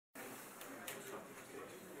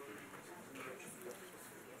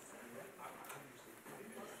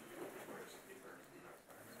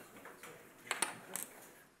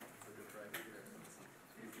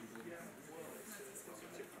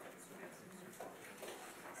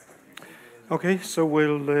Okay, so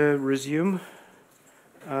we'll resume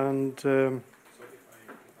and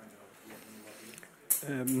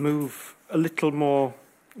move a little more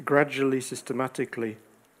gradually, systematically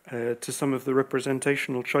to some of the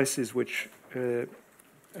representational choices which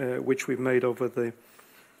we've made over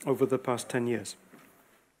the past 10 years.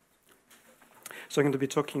 So I'm going to be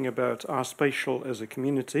talking about our spatial as a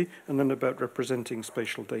community and then about representing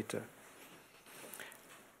spatial data.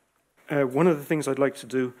 One of the things I'd like to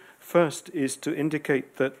do first is to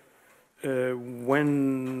indicate that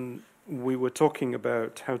when we were talking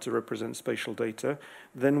about how to represent spatial data,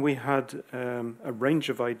 then we had a range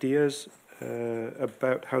of ideas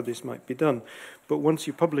about how this might be done. But once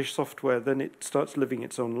you publish software, then it starts living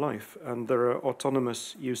its own life, and there are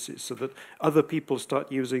autonomous uses, so that other people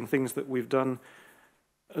start using things that we've done.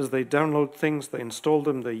 As they download things, they install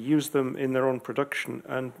them, they use them in their own production,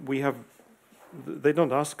 and they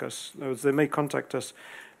don't ask us. They may contact us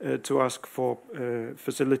to ask for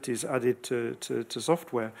facilities added to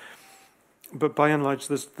software, but by and large,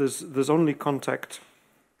 there's only contact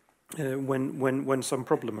when some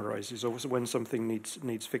problem arises or when something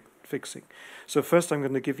needs fixing. So first, I'm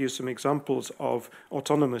going to give you some examples of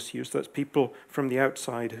autonomous use. That's people from the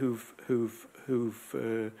outside who've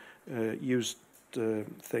used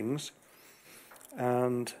things,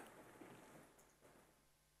 and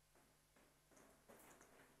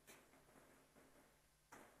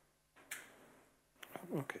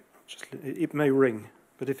okay, it may ring,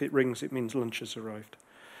 but if it rings, it means lunch has arrived.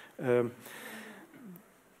 Then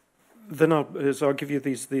I'll give you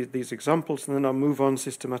these examples, and then I'll move on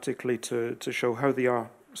systematically to show how the R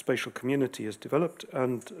spatial community has developed,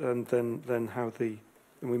 and then how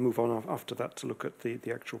and we move on after that to look at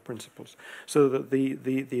the actual principles. So that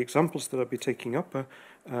the examples that I'll be taking up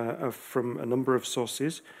are from a number of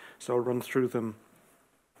sources. So I'll run through them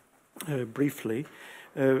briefly.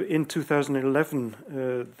 In 2011,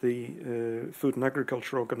 the Food and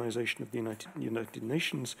Agriculture Organization of the United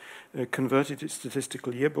Nations converted its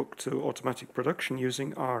statistical yearbook to automatic production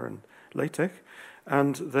using R and LaTeX,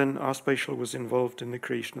 and then R Spatial was involved in the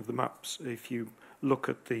creation of the maps. If you look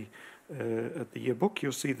at the yearbook,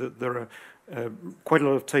 you'll see that there are quite a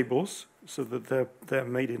lot of tables, so that they're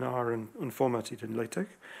made in R and formatted in LaTeX,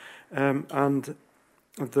 and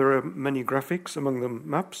there are many graphics, among them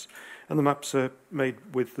maps, and the maps are made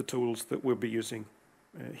with the tools that we'll be using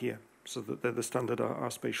here, so that they're the standard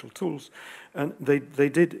R spatial tools. And they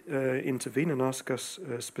did intervene and ask us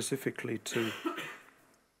specifically to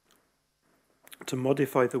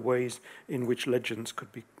modify the ways in which legends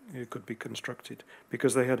could be constructed,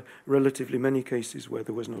 because they had relatively many cases where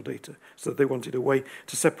there was no data. So they wanted a way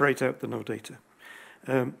to separate out the no data.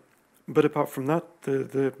 But apart from that,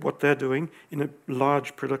 what they're doing in a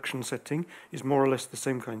large production setting is more or less the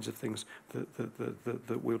same kinds of things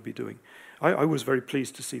that we'll be doing. I was very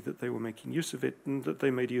pleased to see that they were making use of it, and that they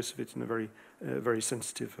made use of it in a very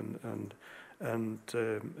sensitive and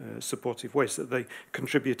supportive way, so that they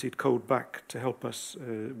contributed code back to help us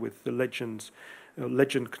with the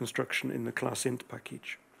legend construction in the class int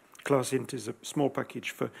package. Class int is a small package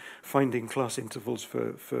for finding class intervals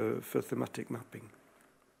for thematic mapping.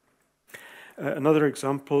 Another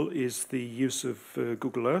example is the use of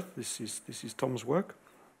Google Earth. This is Tom's work,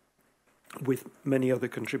 with many other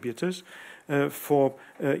contributors, for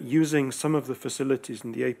using some of the facilities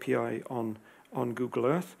in the API on Google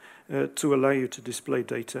Earth to allow you to display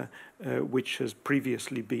data which has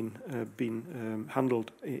previously been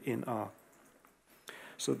handled in R.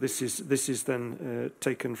 So this is then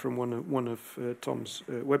taken from one of Tom's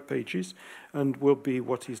web pages, and will be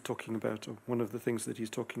what he's talking about, or one of the things that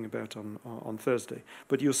he's talking about on Thursday.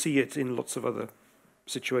 But you'll see it in lots of other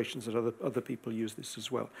situations that other people use this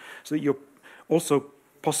as well. So you're also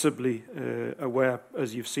possibly aware,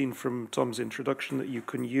 as you've seen from Tom's introduction, that you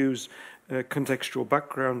can use contextual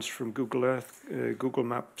backgrounds from Google Earth, Google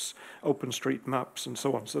Maps, OpenStreetMaps, and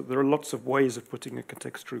so on. So there are lots of ways of putting a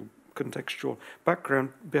contextual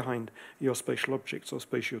background behind your spatial objects or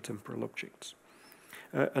spatio-temporal objects.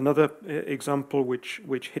 Another example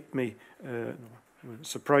which hit me,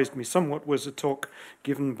 surprised me somewhat, was a talk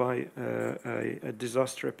given by a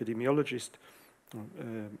disaster epidemiologist,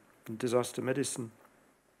 disaster medicine.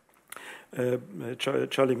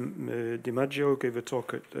 Charlie DiMaggio gave a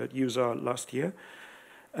talk at USAR last year,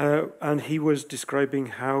 and he was describing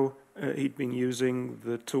how he'd been using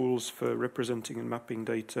the tools for representing and mapping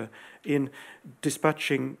data in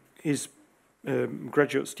dispatching his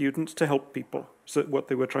graduate students to help people. So what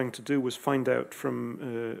they were trying to do was find out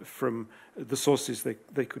from the sources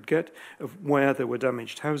they could get of where there were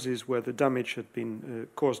damaged houses, where the damage had been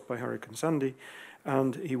caused by Hurricane Sandy,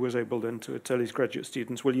 And he was able then to tell his graduate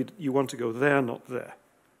students, well, you want to go there, not there.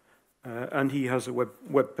 And he has a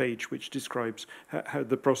web page which describes how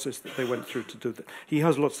the process that they went through to do that. He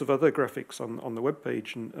has lots of other graphics on the web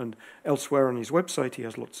page and elsewhere on his website. He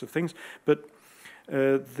has lots of things. But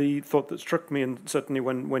the thought that struck me, and certainly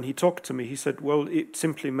when he talked to me, he said, well, it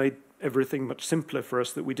simply made everything much simpler for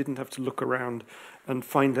us, that we didn't have to look around and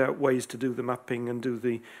find out ways to do the mapping and do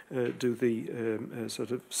the sort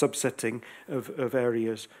of subsetting of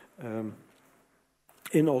areas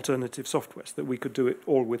in alternative softwares, that we could do it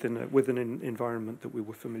all within an environment that we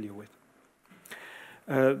were familiar with.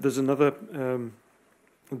 There's another.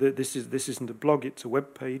 This isn't a blog; it's a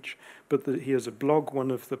web page. But here's a blog.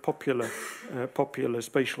 One of the popular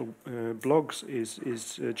spatial blogs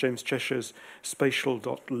is James Cheshire's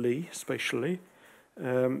spatial.ly. Spatially,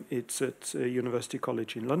 it's at University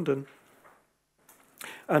College in London,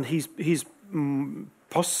 and he's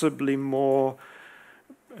possibly more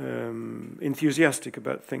enthusiastic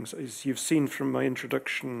about things. As you've seen from my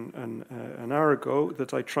introduction an hour ago,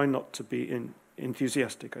 that I try not to be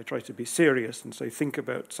enthusiastic. I try to be serious and say, think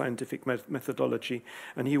about scientific methodology.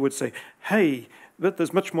 And he would say, hey, but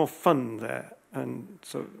there's much more fun there. And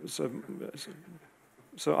so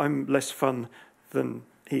I'm less fun than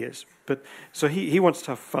he is. But so he wants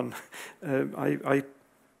to have fun.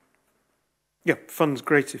 Yeah, fun's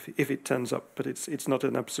great if it turns up, but it's not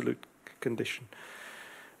an absolute condition.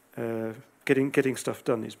 Getting stuff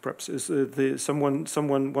done is perhaps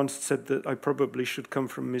someone once said that I probably should come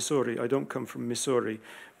from Missouri. I don't come from Missouri,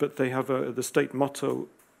 but they have the state motto,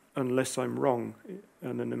 unless I'm wrong,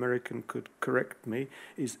 and an American could correct me,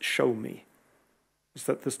 is "show me." Is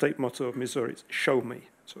that the state motto of Missouri? It's "show me."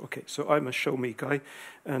 So I'm a show me guy,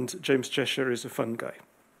 and James Cheshire is a fun guy.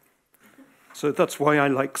 So that's why I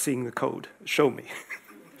like seeing the code. Show me.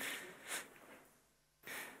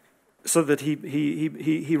 So that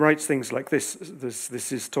he writes things like this.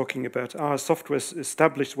 This is talking about our software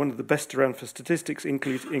established one of the best around for statistics,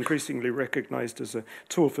 increasingly recognized as a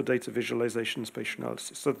tool for data visualization and spatial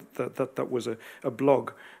analysis. So that was a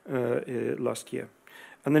blog last year.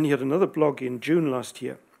 And then he had another blog in June last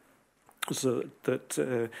year, so that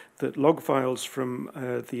log files from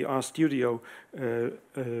the RStudio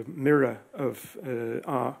mirror of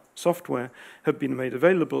R software have been made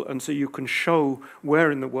available, and so you can show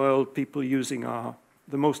where in the world people using R,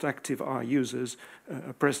 the most active R users,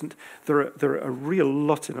 are present. There are a real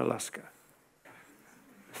lot in Alaska.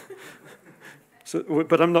 So,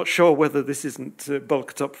 but I'm not sure whether this isn't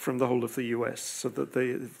bulked up from the whole of the US. So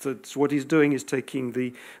that what he's doing is taking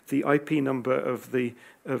the IP number of the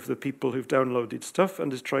people who've downloaded stuff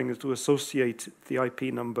and is trying to associate the IP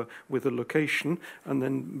number with a location, and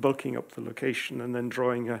then bulking up the location, and then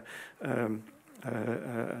drawing a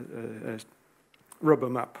rubber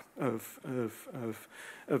map of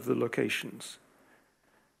the locations.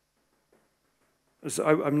 So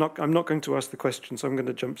I'm not going to ask the question, so I'm going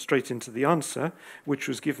to jump straight into the answer, which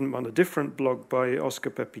was given on a different blog by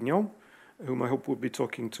Oscar Pepignon, whom I hope we'll be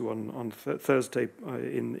talking to on Thursday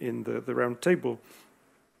in the round table.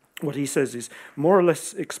 What he says is, more or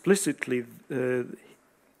less explicitly,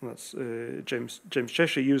 James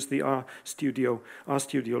Cheshire used the RStudio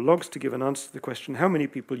logs to give an answer to the question, how many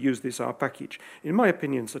people use this R package? In my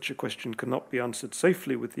opinion, such a question cannot be answered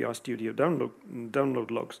safely with the RStudio download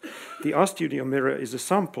logs. The RStudio mirror is a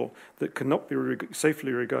sample that cannot be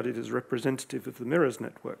safely regarded as representative of the mirrors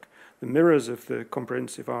network. The mirrors of the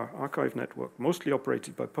comprehensive R archive network, mostly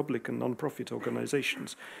operated by public and non-profit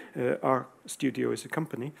organizations, RStudio is a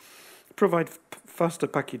company, provide faster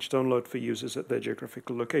package download for users at their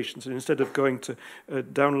geographical locations. And instead of going to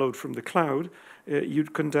download from the cloud, you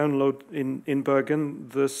can download in Bergen.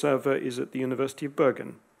 The server is at the University of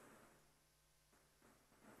Bergen.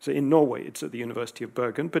 So in Norway, it's at the University of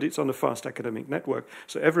Bergen, but it's on a fast academic network.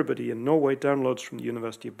 So everybody in Norway downloads from the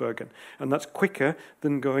University of Bergen. And that's quicker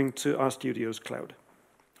than going to RStudio's cloud.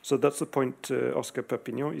 So that's the point Oscar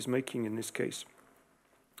Pepignon is making in this case.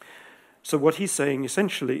 So what he's saying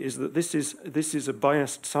essentially is that this is a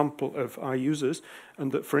biased sample of our users,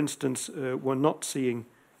 and that, for instance, we're not seeing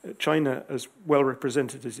China as well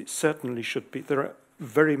represented as it certainly should be. There are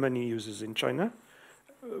very many users in China,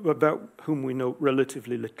 about whom we know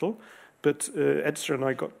relatively little, but Edster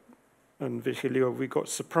and Virgilio, we got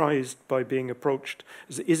surprised by being approached.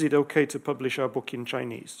 Is it okay to publish our book in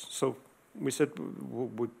Chinese? So we said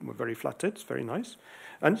we're very flattered, it's very nice.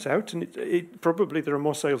 And it's out, and it probably there are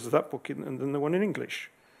more sales of that book than the one in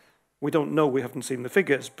English. We don't know, we haven't seen the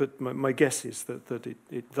figures, but my guess is that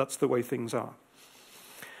that's the way things are.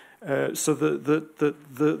 So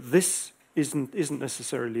this isn't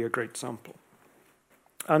necessarily a great sample.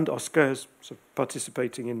 And Oscar is sort of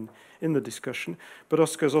participating in the discussion. But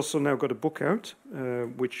Oscar's also now got a book out,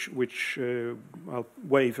 which I'll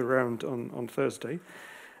wave around on Thursday.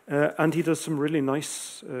 And he does some really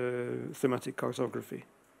nice thematic cartography.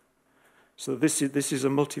 So this is a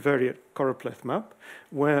multivariate choropleth map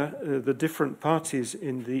where the different parties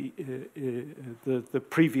in the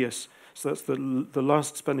previous, so that's the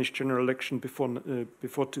last Spanish general election before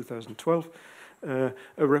 2012.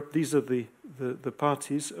 These are the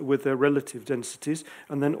parties with their relative densities,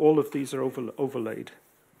 and then all of these are overlaid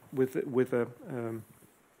with a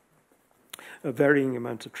varying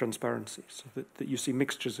amount of transparency, so that you see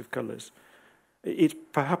mixtures of colours. It's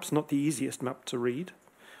perhaps not the easiest map to read,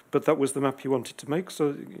 but that was the map you wanted to make,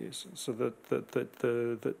 so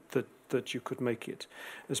that you could make it.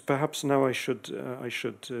 As perhaps now I should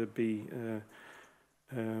be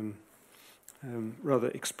rather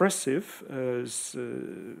expressive, as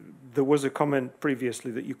there was a comment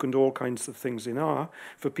previously that you can do all kinds of things in R.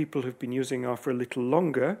 For people who've been using R for a little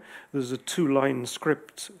longer, there's a 2-line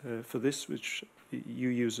script for this, which you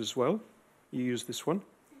use as well. You use this one,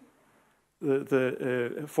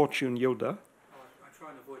 the Fortune Yoda. I try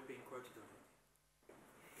and avoid being quoted on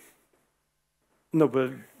it. No,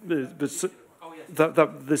 but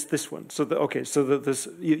this one. So there's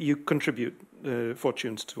you contribute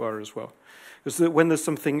fortunes to R as well. Because when there's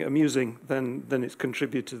something amusing, then it's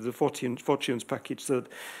contributed to the fortunes package. So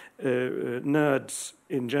that nerds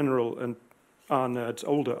in general and R nerds,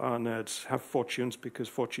 older R nerds, have fortunes because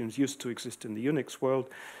fortunes used to exist in the Unix world.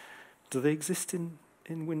 Do they exist in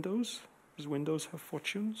Windows? Does Windows have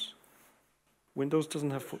fortunes? Windows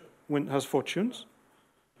doesn't have has fortunes.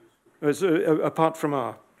 Apart from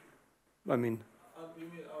R, I mean.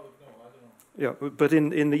 Yeah, but in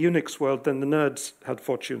the Unix world, then the nerds had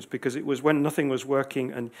fortunes because it was when nothing was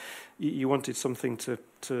working and you wanted something to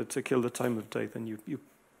kill the time of day, then you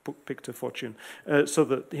picked a fortune. So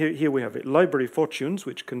that here we have it: library fortunes,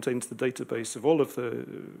 which contains the database of all of the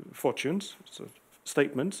fortunes, so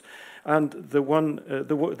statements, and the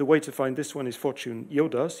way to find this one is Fortune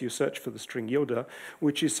Yoda. So you search for the string Yoda,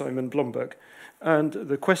 which is Simon Blomberg. And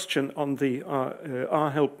the question on the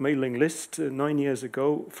R-Help mailing list 9 years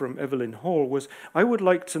ago from Evelyn Hall was, I would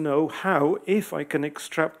like to know how, if I can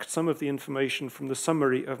extract some of the information from the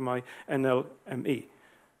summary of my NLME.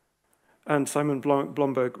 And Simon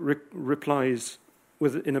Blomberg replies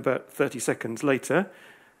in about 30 seconds later,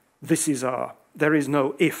 this is R. There is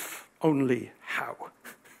no if, only how.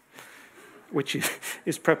 Which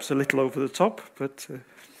is perhaps a little over the top, but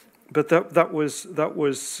that was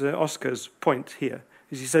Oscar's point here.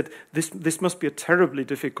 Is he said this must be a terribly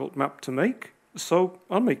difficult map to make, so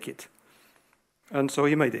I'll make it. And so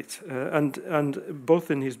he made it, and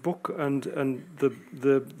both in his book and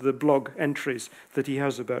the blog entries that he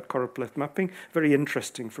has about choropleth mapping, very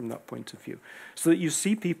interesting from that point of view. So that you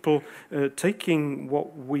see people taking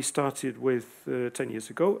what we started with 10 years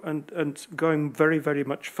ago and going very, very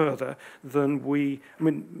much further than we. I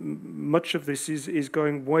mean, much of this is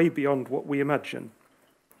going way beyond what we imagine.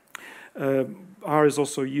 R is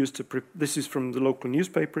also used to. This is from the local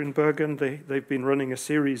newspaper in Bergen. They've been running a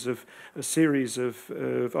series of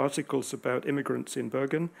articles about immigrants in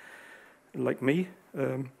Bergen, like me,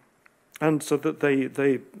 and so that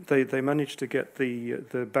they managed to get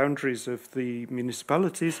the boundaries of the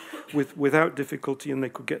municipalities without difficulty, and they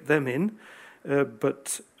could get them in,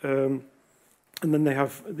 and then they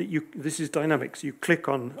have this is dynamics. You click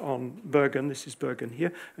on Bergen. This is Bergen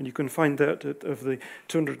here, and you can find that of the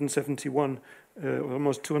 271,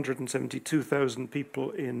 almost 272,000 people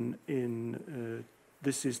in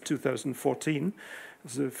this is 2014.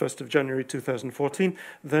 This is the 1st of January 2014.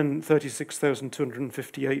 Then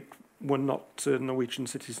 36,258 were not Norwegian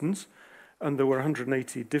citizens, and there were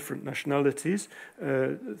 180 different nationalities.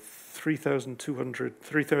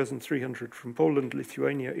 3,300 from Poland,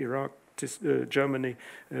 Lithuania, Iraq, Germany,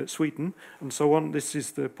 Sweden, and so on. This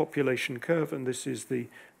is the population curve, and this is the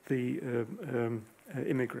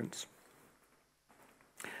immigrants.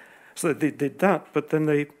 So they did that, but then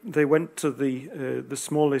they went to the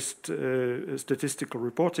smallest statistical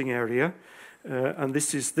reporting area, and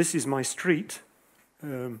this is my street.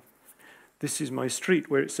 This is my street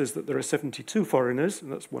where it says that there are 72 foreigners,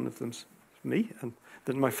 and that's one of them's me, and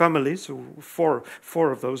then my family. So four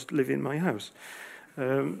of those live in my house.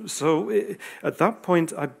 At that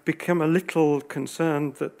point, I become a little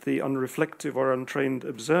concerned that the unreflective or untrained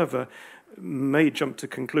observer may jump to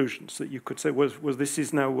conclusions that you could say, well, this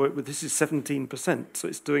is 17%, so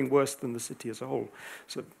it's doing worse than the city as a whole.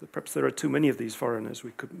 So perhaps there are too many of these foreigners.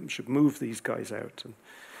 We should move these guys out.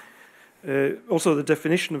 And also, the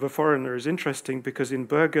definition of a foreigner is interesting because in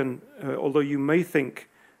Bergen, although you may think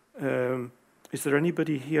Is there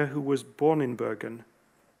anybody here who was born in Bergen?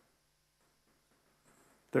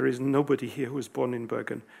 There is nobody here who was born in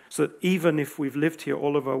Bergen. So even if we've lived here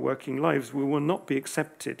all of our working lives, we will not be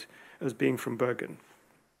accepted as being from Bergen.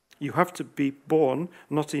 You have to be born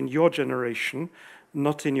not in your generation,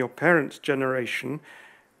 not in your parents' generation,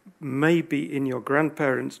 maybe in your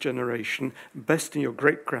grandparents' generation, best in your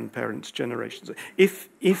great-grandparents' generations. If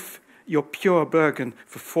you're pure Bergen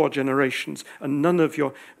for 4 generations and none of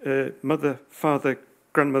your mother, father,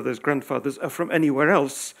 grandmothers, grandfathers are from anywhere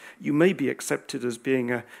else, you may be accepted as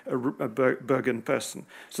being a Bergen person.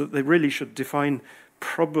 So they really should define,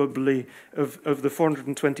 probably of the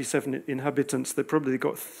 427 inhabitants, they probably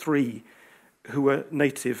got 3 who are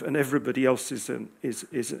native, and everybody else is an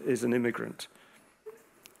immigrant.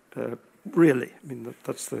 Really, I mean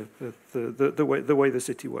that's the way the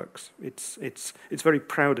city works. It's very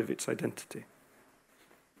proud of its identity.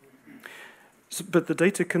 So, but the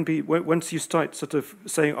data can be, once you start sort of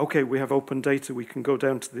saying, okay, we have open data, we can go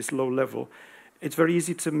down to this low level, it's very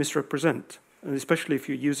easy to misrepresent. And especially if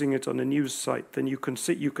you're using it on a news site, then you can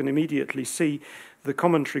immediately see the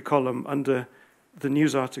commentary column under the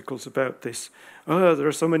news articles about this. Oh, there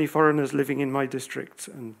are so many foreigners living in my district.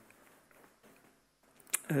 And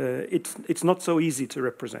it's not so easy to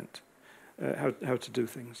represent how to do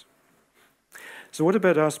things. So what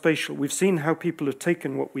about our spatial? We've seen how people have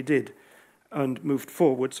taken what we did and moved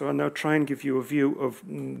forward, so I'll now try and give you a view of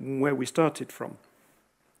where we started from.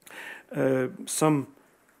 Some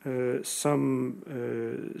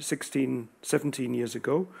 16, 17 years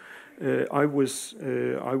ago, I was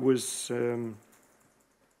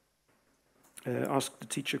asked to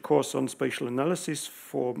teach a course on spatial analysis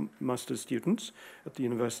for master's students at the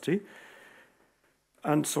university,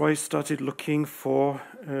 and so I started looking for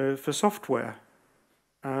software.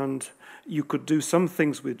 And you could do some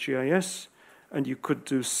things with GIS, and you could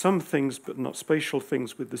do some things, but not spatial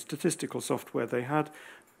things, with the statistical software they had.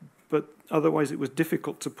 But otherwise, it was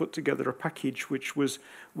difficult to put together a package which was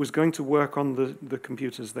going to work on the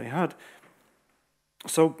computers they had.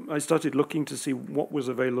 So I started looking to see what was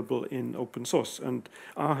available in open source, and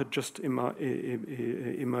R had just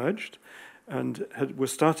emerged and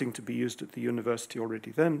was starting to be used at the university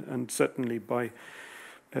already then, and certainly by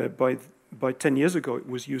 10 years ago it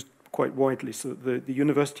was used quite widely. So the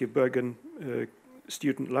University of Bergen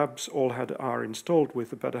student labs all had R installed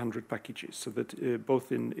with about 100 packages, so that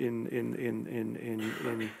both in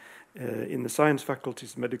the science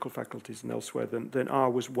faculties, medical faculties, and elsewhere, then R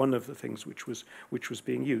was one of the things which was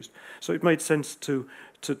being used. So it made sense to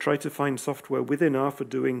try to find software within R for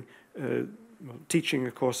doing teaching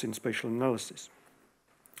a course in spatial analysis,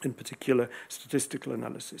 in particular statistical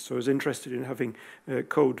analysis. So I was interested in having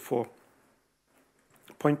code for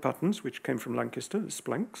point patterns, which came from Lancaster, the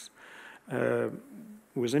Splanks.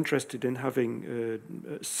 Was interested in having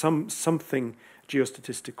something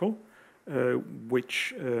geostatistical,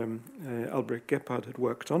 which Albrecht Gebhard had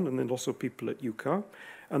worked on, and then also people at UCAR.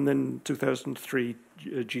 And then 2003,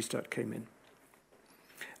 GEOSTAT came in.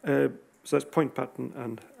 So that's point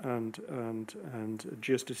pattern and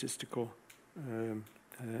geostatistical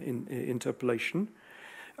interpolation.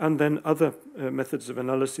 And then other methods of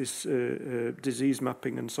analysis, disease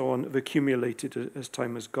mapping and so on, have accumulated as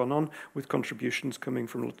time has gone on, with contributions coming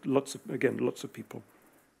from lots of people,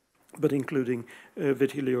 but including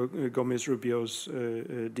Virgilio Gomez Rubio's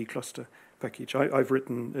D-cluster package. I've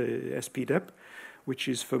written SPDEP, which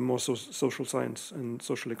is for more social science and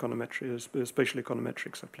social econometry, spatial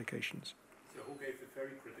econometrics applications. So who gave the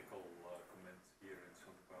very critical comment here in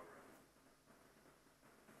Santa Barbara?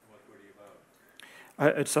 What were they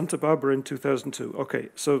about? At Santa Barbara in 2002. Okay,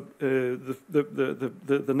 so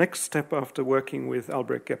the next step after working with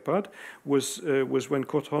Albrecht Gebhard was when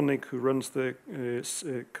Kurt Honig, who runs the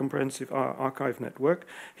comprehensive archive network,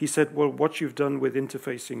 he said, well, what you've done with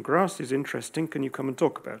interfacing graphs is interesting, can you come and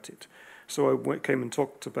talk about it? So I came and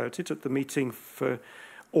talked about it at the meeting for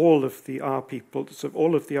all of the R people, so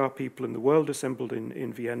all of the R people in the world assembled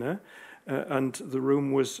in Vienna, and the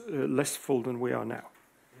room was less full than we are now.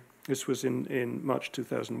 This was in March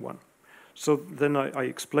 2001. So then I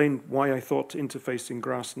explained why I thought interfacing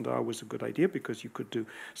graphs and R was a good idea, because you could do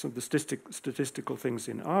some of the statistical things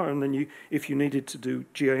in R, and then if you needed to do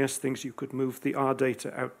GIS things, you could move the R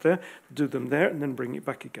data out there, do them there, and then bring it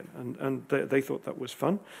back again. And they thought that was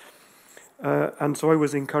fun. And so I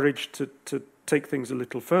was encouraged to take things a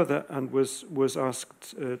little further, and was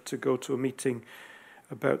asked to go to a meeting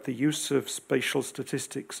about the use of spatial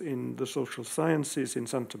statistics in the social sciences in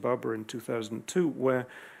Santa Barbara in 2002, where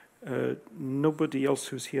nobody else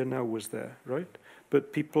who's here now was there, right?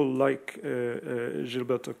 but people like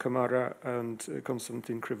Gilberto Camara and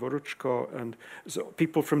Konstantin Krivoruchko, and so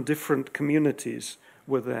people from different communities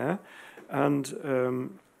were there, and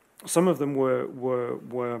some of them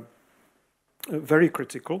were very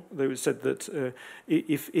critical. They said that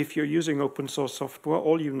if you're using open source software,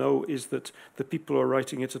 all you know is that the people who are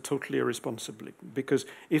writing it are totally irresponsibly, because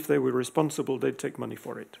if they were responsible, they'd take money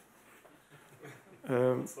for it.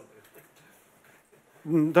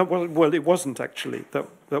 Well, it wasn't actually.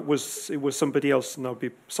 It was somebody else, and I'll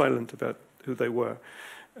be silent about who they were.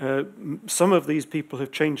 Some of these people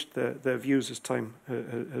have changed their views as time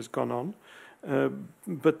has gone on.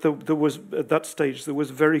 But there was, at that stage, there was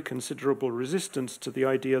very considerable resistance to the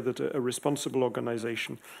idea that a responsible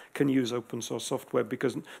organization can use open source software,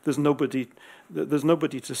 because there's nobody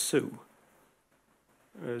to sue.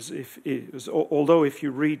 Although if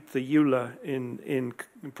you read the EULA in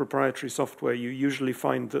proprietary software, you usually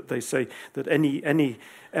find that they say that any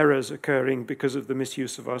errors occurring because of the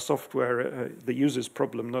misuse of our software, the user's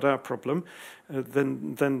problem, not our problem,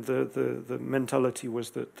 then the mentality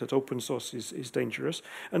was that open source is dangerous.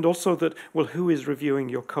 And also that, well, who is reviewing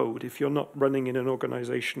your code? If you're not running in an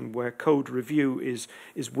organization where code review is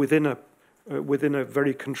within a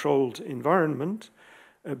very controlled environment,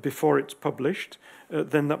 before it's published,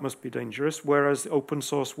 then that must be dangerous. Whereas open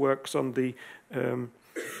source works on the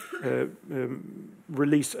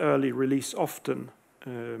release early, release often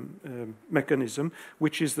mechanism,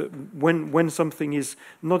 which is that when something is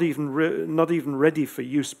not even ready for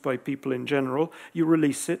use by people in general, you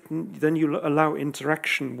release it, and then you allow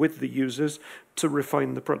interaction with the users to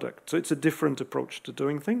refine the product. So it's a different approach to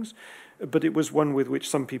doing things, but it was one with which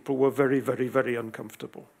some people were very, very, very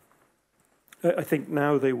uncomfortable. I think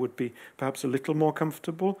now they would be perhaps a little more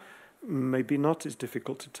comfortable, maybe not, it's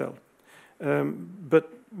difficult to tell.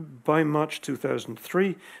 But by March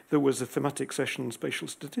 2003, there was a thematic session on spatial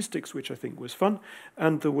statistics, which I think was fun,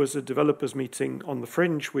 and there was a developers meeting on the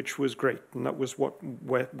Fringe, which was great, and that was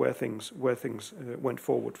where things went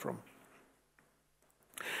forward from.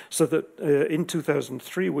 So that in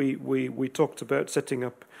 2003, we talked about setting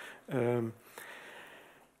up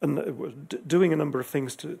and doing a number of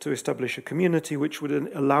things to establish a community which would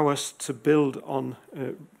allow us to build on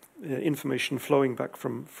information flowing back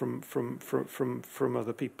from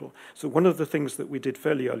other people. So one of the things that we did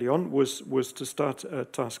fairly early on was to start a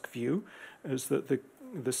task view, as that the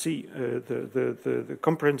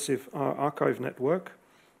comprehensive archive network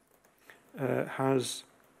has.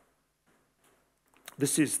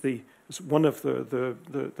 This is one of the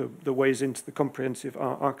ways into the comprehensive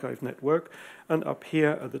archive network, and up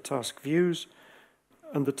here are the task views,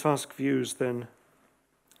 and the task views then,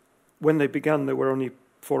 when they began there were only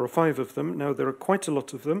 4 or 5 of them. Now there are quite a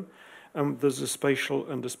lot of them, and there's a spatial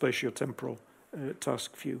and a spatio-temporal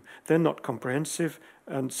task view. They're not comprehensive,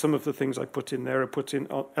 and some of the things I put in there are put in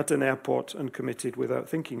at an airport and committed without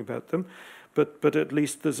thinking about them, but at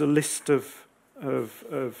least there's a list of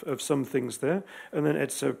some things there, and then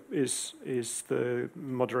Edsa is the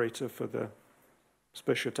moderator for the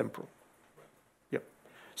spatio-temporal. Yep.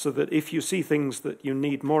 So that if you see things that you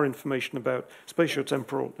need more information about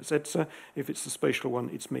spatio-temporal, it's Edsa. If it's the spatial one,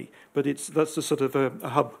 it's me. But that's a sort of a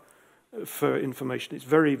hub for information. It's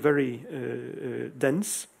very, very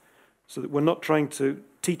dense, so that we're not trying to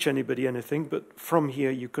teach anybody anything, but from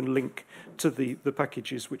here you can link to the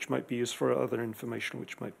packages which might be used for other information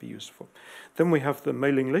which might be useful. Then we have the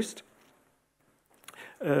mailing list.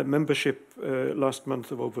 Membership last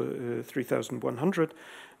month of over 3,100.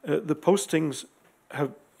 The postings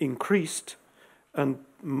have increased, and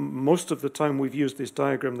most of the time we've used this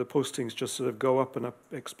diagram, the postings just sort of go up and up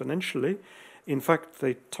exponentially. In fact,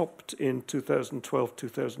 they topped in 2012,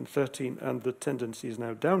 2013, and the tendency is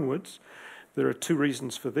now downwards. There are 2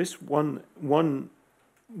 reasons for this. One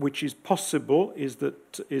which is possible is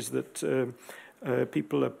that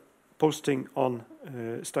people are posting on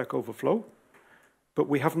Stack Overflow, but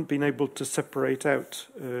we haven't been able to separate out,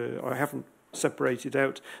 I haven't separated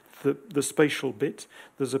out the spatial bit.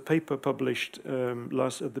 There's a paper published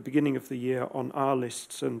at the beginning of the year on R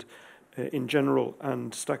lists and in general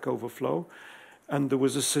and Stack Overflow, and there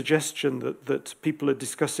was a suggestion that people are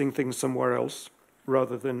discussing things somewhere else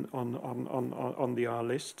rather than on the R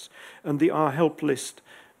lists. And the R help list,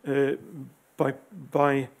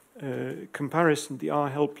 by comparison, the R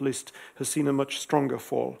help list has seen a much stronger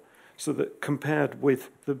fall. So that compared with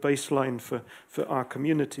the baseline for our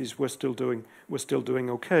communities, we're still doing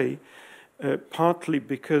okay. Partly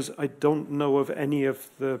because I don't know of any of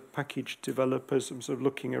the package developers. I'm sort of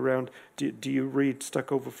looking around. Do you read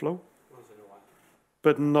Stack Overflow? Once in a while.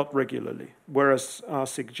 But not regularly. Whereas our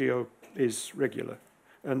SIGGEO is regular,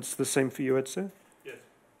 and it's the same for you, Edsa? Yeah,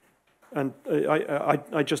 And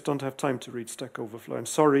I just don't have time to read Stack Overflow. I'm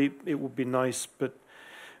sorry, it would be nice, but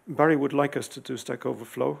Barry would like us to do Stack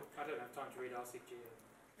Overflow. I don't have time to read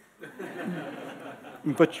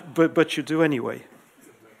RCGEO. But you do anyway.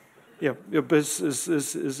 Yeah, but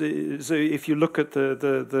if you look at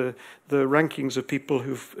the rankings of people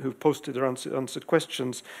who've posted or answered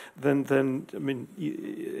questions, then I mean,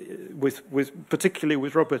 particularly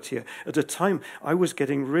with Robert here, at a time I was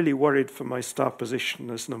getting really worried for my star position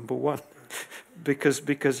as number one, because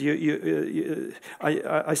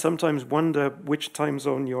I sometimes wonder which time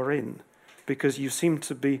zone you're in, because you seem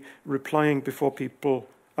to be replying before people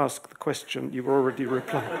ask the question. You're already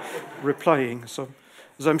replying. So.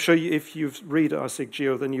 As I'm sure if you've read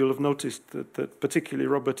RCGEO, then you'll have noticed that particularly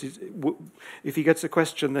Robert, if he gets a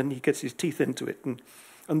question, then he gets his teeth into it.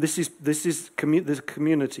 And this is the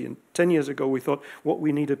community. And 10 years ago, we thought what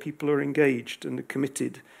we need are people who are engaged and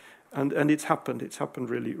committed. And it's happened. It's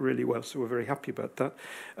happened really, really well. So we're very happy about that.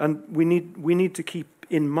 And we need to keep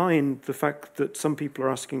in mind the fact that some people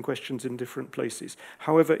are asking questions in different places.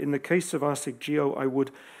 However, in the case of RCGEO, I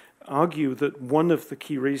would argue that one of the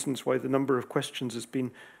key reasons why the number of questions has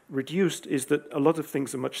been reduced is that a lot of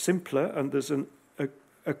things are much simpler, and there's an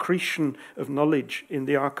accretion of knowledge in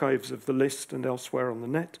the archives of the list and elsewhere on the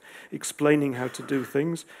net, explaining how to do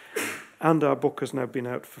things. And our book has now been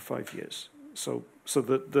out for 5 years. So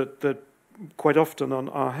that quite often on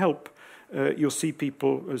Our Help, you'll see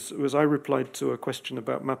people, as I replied to a question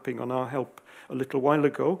about mapping on Our Help a little while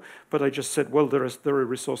ago, but I just said, well, there are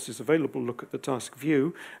resources available, look at the task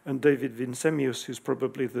view, and David Vincemius, who's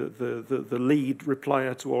probably the lead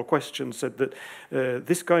replier to all questions, said that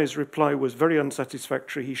this guy's reply was very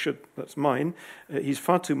unsatisfactory, that's mine, he's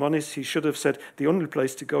far too modest, he should have said, the only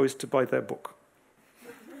place to go is to buy their book.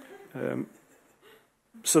 And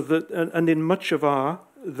in much of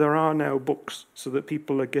there are now books, so that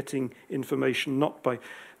people are getting information not by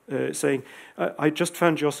saying, I just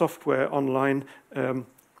found your software online,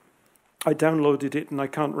 I downloaded it and I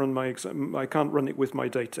can't run I can't run it with my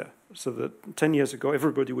data. So that 10 years ago,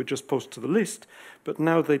 everybody would just post to the list, but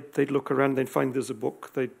now they'd look around, they'd find there's a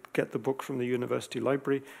book, they'd get the book from the university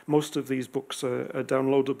library. Most of these books are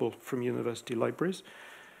downloadable from university libraries.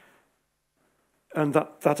 And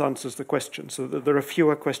that answers the question. So that there are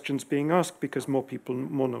fewer questions being asked because more people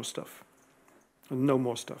know stuff and know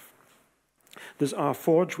more stuff. There's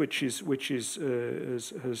RForge, which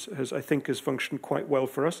I think has functioned quite well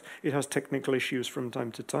for us. It has technical issues from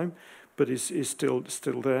time to time, but is still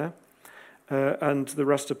there. And the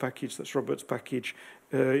raster package, that's Robert's package,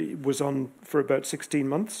 was on for about 16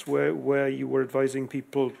 months, where you were advising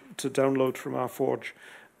people to download from RForge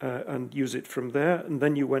and use it from there. And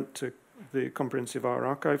then you went to the Comprehensive R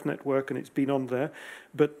Archive Network, and it's been on there.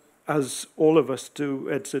 But as all of us do,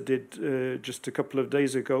 Edsa did just a couple of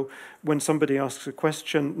days ago, when somebody asks a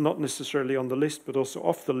question, not necessarily on the list, but also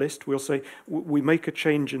off the list, we'll say, we make a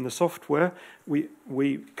change in the software, we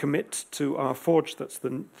commit to RForge, that's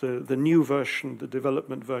the new version, the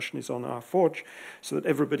development version is on RForge, so that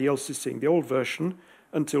everybody else is seeing the old version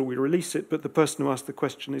until we release it, but the person who asked the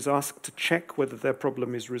question is asked to check whether their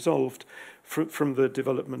problem is resolved from the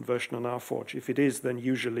development version on RForge. If it is, then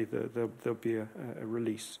usually there'll be a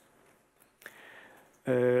release.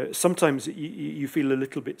 Sometimes you feel a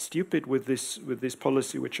little bit stupid with this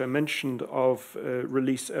policy, which I mentioned, of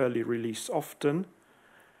release early, release often.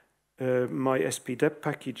 My SPDEP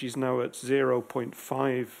package is now at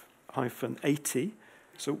 0.5-80.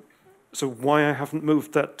 So why I haven't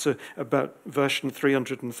moved that to about version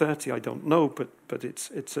 330, I don't know, but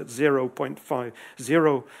it's at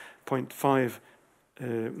 0.5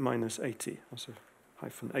 minus 80, also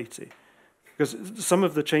 -80. Because some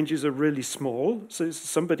of the changes are really small. So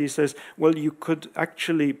somebody says, well, you could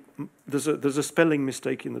actually, there's a spelling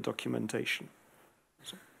mistake in the documentation.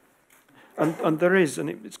 So, and there is, and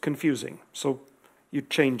it's confusing. So you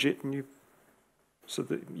change it, and so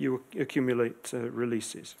that you accumulate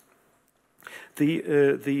releases.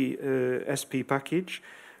 The SP package,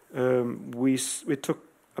 it took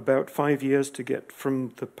about 5 years to get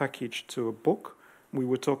from the package to a book. We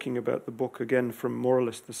were talking about the book again from more or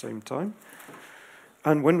less the same time.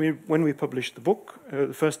 And when we published the book,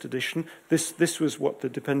 the first edition, this was what the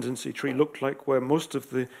dependency tree looked like, where most of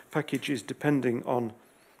the packages depending on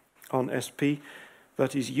SP,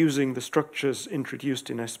 that is using the structures introduced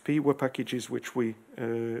in SP, were packages which we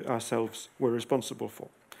ourselves were responsible for.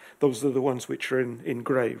 Those are the ones which are in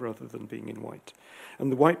grey rather than being in white. And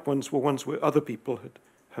the white ones were ones where other people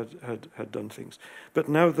had done things. But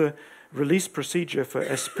now the release procedure for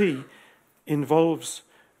SP involves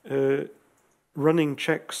running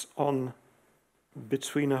checks on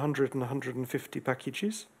between 100 and 150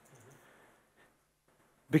 packages.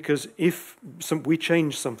 because if we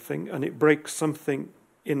change something and it breaks something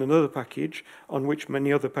in another package on which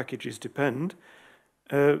many other packages depend,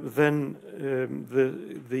 then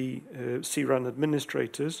the CRAN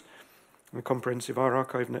administrators, the Comprehensive R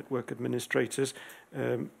Archive Network administrators,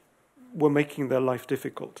 were making their life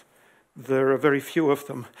difficult. There are very few of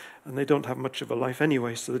them, and they don't have much of a life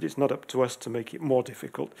anyway, so that it's not up to us to make it more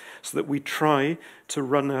difficult, so that we try to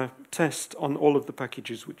run a test on all of the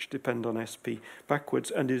packages which depend on SP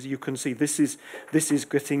backwards. And as you can see, this is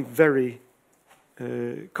getting very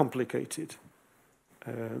complicated.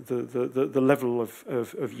 The level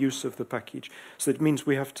of use of the package. So it means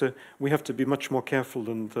we have to be much more careful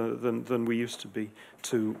than we used to be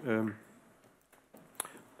to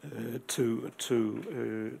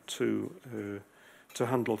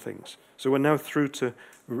handle things. So we're now through to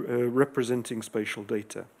representing spatial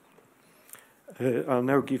data. I'll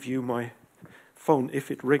now give you my phone. If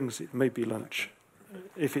it rings, it may be lunch.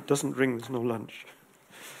 If it doesn't ring, there's no lunch.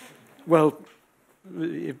 Well,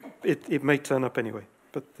 it may turn up anyway.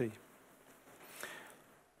 But the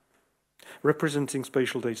representing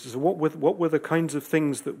spatial data. So what were the kinds of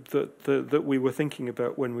things that we were thinking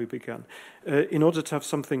about when we began? In order to have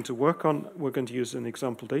something to work on, we're going to use an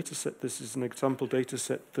example data set. This is an example data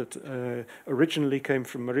set that originally came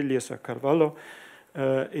from Marília Carvalho.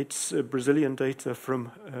 It's Brazilian data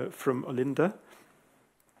from Olinda.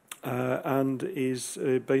 And is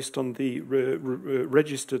based on the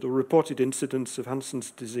registered or reported incidence of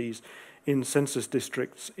Hansen's disease in census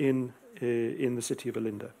districts in the city of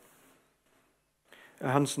Olinda.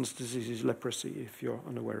 Hansen's disease is leprosy, if you're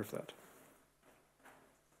unaware of that.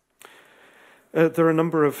 There are a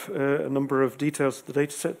number of details of the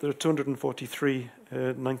data set. There are 243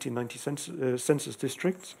 1990 census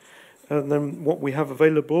districts. And then what we have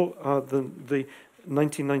available are the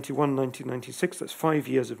 1991, 1996, that's 5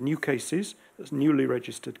 years of new cases, that's newly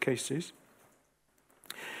registered cases.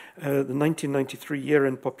 The 1993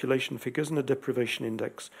 year-end population figures and a deprivation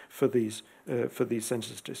index for these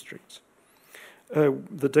census districts.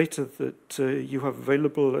 The data that you have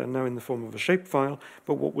available are now in the form of a shapefile,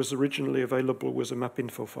 but what was originally available was a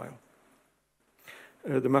map-info file.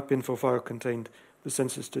 The map-info file contained the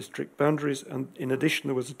census district boundaries, and in addition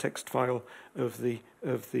there was a text file of the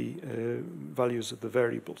values of the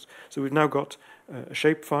variables. So we've now got a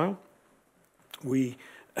shapefile. We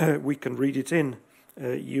can read it in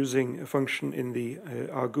using a function in the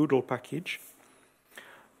rgoodle package.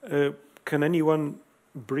 Can anyone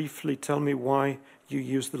briefly tell me why you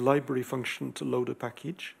use the library function to load a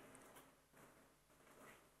package?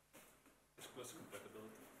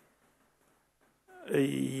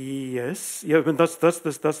 Yes, yeah, but that's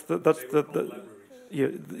the yeah,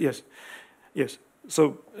 yes.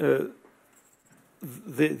 So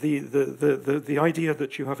the idea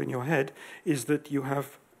that you have in your head is that you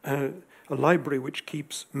have a library which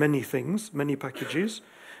keeps many things, many packages,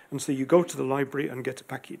 and so you go to the library and get a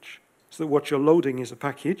package. So what you're loading is a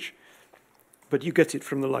package, but you get it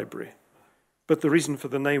from the library. But the reason for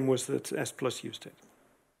the name was that S+ used it.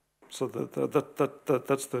 So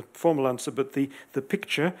that's the formal answer, but the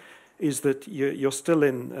picture is that you're still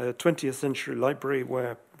in a 20th century library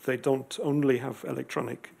where they don't only have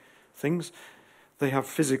electronic things, they have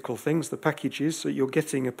physical things, the packages, so you're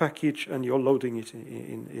getting a package and you're loading it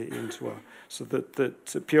into a... So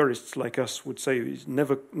that purists like us would say,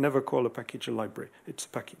 never call a package a library, it's a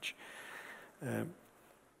package.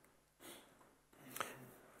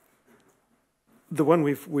 The one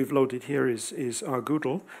we've loaded here is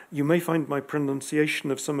rgoodle. You may find my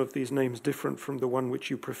pronunciation of some of these names different from the one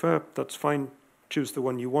which you prefer. That's fine. Choose the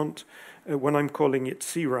one you want. When I'm calling it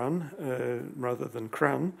CRAN rather than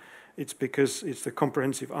CRAN, it's because it's the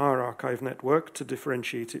Comprehensive R Archive Network to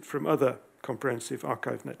differentiate it from other comprehensive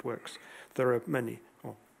archive networks. There are many,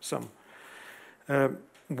 or some.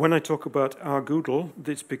 When I talk about rgoodle,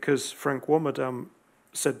 it's because Frank Warmerdam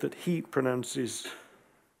said that he pronounces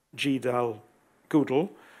GDAL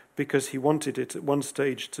Goodle because he wanted it at one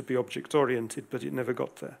stage to be object-oriented, but it never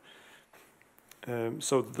got there.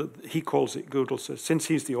 So he calls it Goodle. So since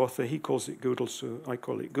he's the author, he calls it Goodle, so I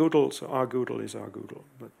call it Goodle. So rgoodle is rgoodle.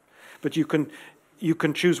 But you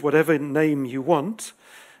can choose whatever name you want,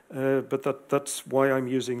 but that's why I'm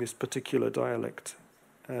using this particular dialect.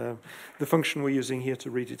 The function we're using here to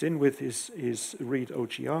read it in with is read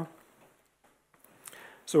OGR.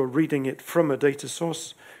 So we're reading it from a data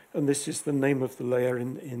source, and this is the name of the layer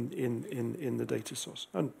in the data source.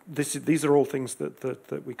 And these are all things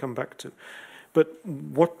that we come back to. But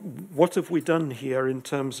what have we done here in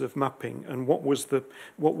terms of mapping, and what was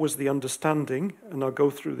the understanding? And I'll go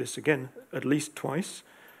through this again at least twice.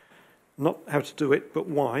 Not how to do it, but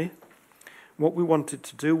why. What we wanted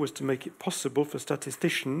to do was to make it possible for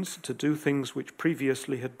statisticians to do things which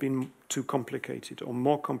previously had been too complicated or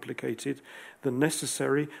more complicated than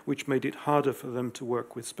necessary, which made it harder for them to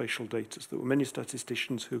work with spatial data. So there were many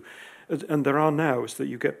statisticians who, and there are now, so that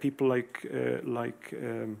you get people like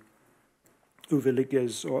Uwe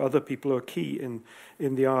Ligges or other people who are key in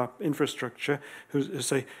the R infrastructure who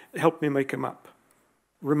say, help me make a map.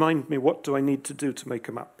 Remind me, what do I need to do to make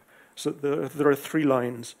a map? So there are 3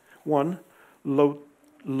 lines. 1, load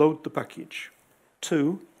the package.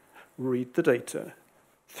 2, read the data.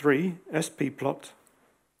 3, SP-plot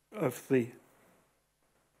of the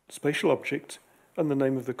spatial object and the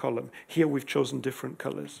name of the column. Here we've chosen different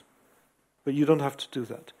colors, but you don't have to do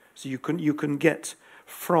that. So you can get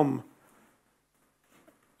from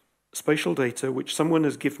spatial data which someone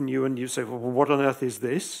has given you and you say, well, what on earth is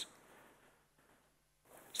this?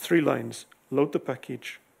 It's 3 lines. Load the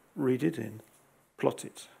package, read it in, plot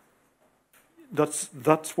it.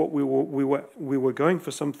 That's what we were going for,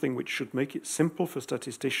 something which should make it simple for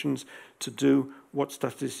statisticians to do what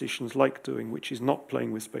statisticians like doing, which is not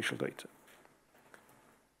playing with spatial data.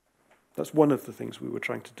 That's one of the things we were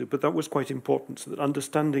trying to do, but that was quite important, so that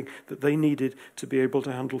understanding that they needed to be able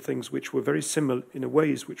to handle things which were very similar, in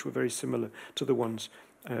ways which were very similar to the ones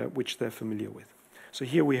which they're familiar with. So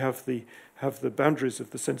here we have the boundaries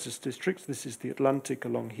of the census districts. This is the Atlantic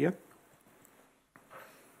along here.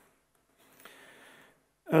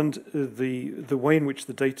 And the way in which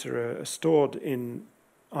the data are stored in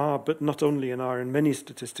R, but not only in R, in many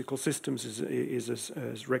statistical systems is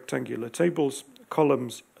as rectangular tables.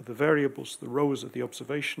 Columns are the variables, the rows are the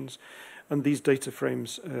observations, and these data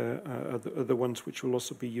frames are the ones which we'll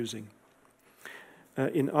also be using.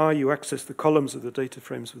 In R, you access the columns of the data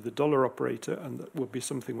frames with the dollar operator, and that will be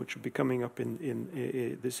something which will be coming up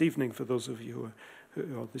in this evening for those of you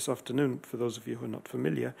or this afternoon for those of you who are not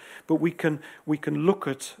familiar. But we can look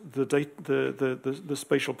at the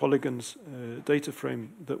spatial polygons data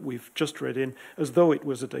frame that we've just read in as though it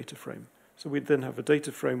was a data frame. So we'd then have a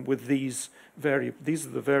data frame with these are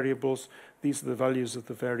the variables, these are the values of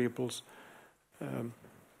the variables.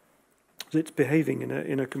 It's behaving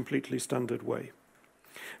in a completely standard way.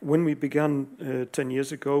 When we began 10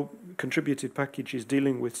 years ago, contributed packages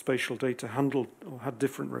dealing with spatial data handled or had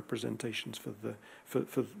different representations for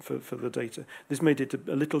the data. This made it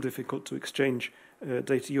a little difficult to exchange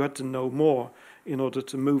data. You had to know more in order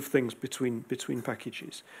to move things between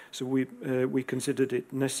packages. So we considered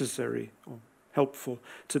it necessary or helpful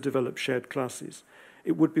to develop shared classes.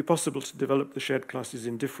 It would be possible to develop the shared classes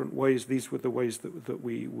in different ways. These were the ways that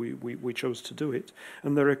we chose to do it.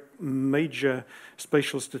 And there are major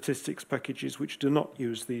spatial statistics packages which do not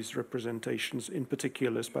use these representations, in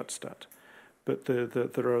particular SPATStat. But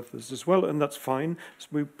there are others as well, and that's fine. So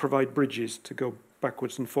we provide bridges to go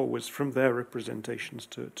backwards and forwards from their representations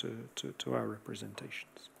to our representations.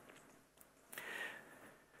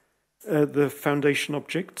 The foundation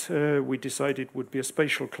object we decided would be a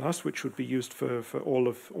spatial class, which would be used for all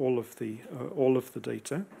of the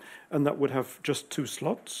data, and that would have just 2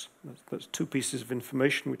 slots. That's 2 pieces of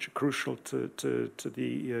information which are crucial to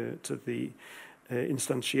the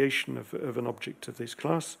instantiation of an object of this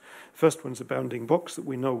class. First one's a bounding box that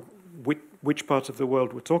we know which part of the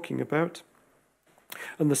world we're talking about,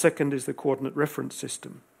 and the second is the coordinate reference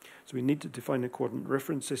system. So we need to define a coordinate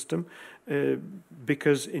reference system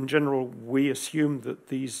because, in general, we assume that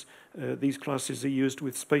these classes are used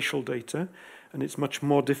with spatial data, and it's much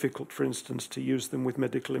more difficult, for instance, to use them with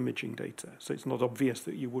medical imaging data. So it's not obvious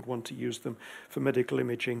that you would want to use them for medical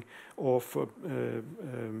imaging or for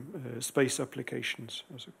space applications,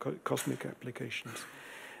 also cosmic applications.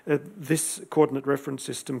 This coordinate reference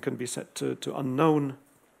system can be set to unknown,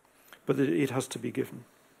 but it has to be given.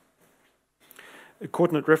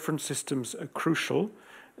 Coordinate reference systems are crucial.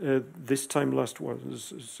 This time last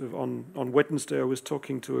was on Wednesday, I was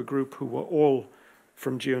talking to a group who were all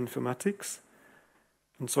from geoinformatics,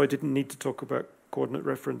 and so I didn't need to talk about coordinate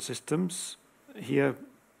reference systems. Here,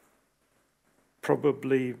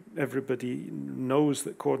 probably everybody knows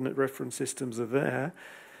that coordinate reference systems are there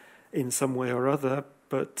in some way or other,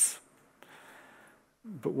 but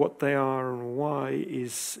what they are and why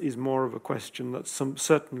is more of a question. That's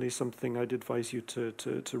certainly something I'd advise you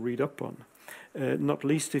to read up on. Not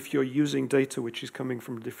least if you're using data which is coming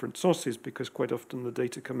from different sources, because quite often the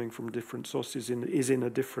data coming from different sources is in a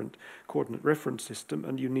different coordinate reference system,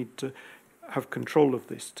 and you need to have control of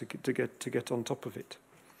this to get on top of it.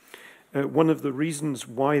 One of the reasons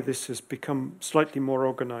why this has become slightly more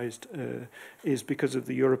organized is because of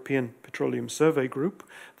the European Petroleum Survey Group.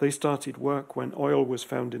 They started work when oil was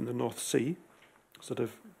found in the North Sea, sort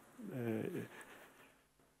of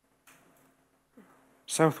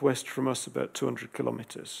southwest from us about 200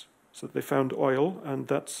 kilometers. So they found oil, and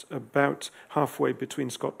that's about halfway between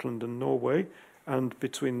Scotland and Norway, and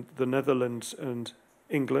between the Netherlands and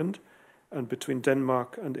England, and between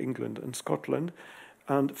Denmark and England and Scotland.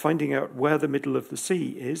 And finding out where the middle of the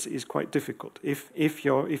sea is quite difficult. If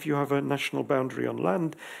you have a national boundary on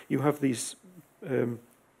land, you have these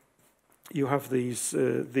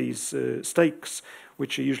stakes,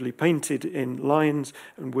 which are usually painted in lines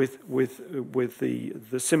and with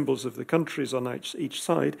the symbols of the countries on each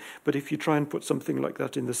side. But if you try and put something like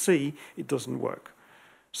that in the sea, it doesn't work.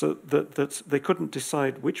 So that they couldn't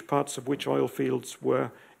decide which parts of which oil fields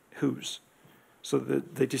were whose. So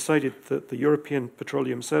they decided that the European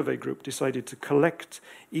Petroleum Survey Group decided to collect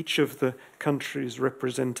each of the countries'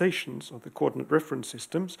 representations of the coordinate reference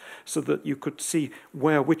systems so that you could see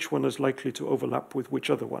which one is likely to overlap with which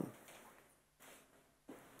other one.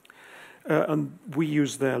 And we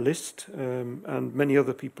use their list, and many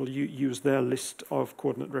other people use their list of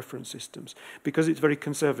coordinate reference systems because it's very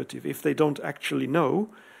conservative. If they don't actually know,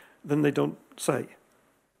 then they don't say.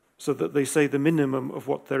 So that they say the minimum of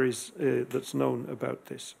what there is that's known about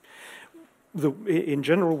this. In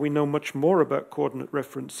general, we know much more about coordinate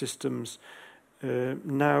reference systems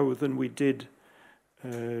now than we did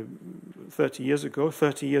 30 years ago.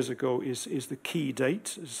 30 years ago is the key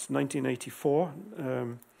date. It's 1984.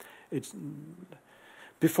 It's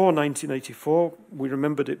before 1984. We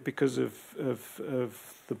remembered it because of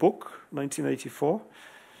the book 1984.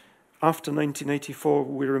 After 1984,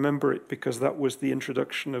 we remember it because that was the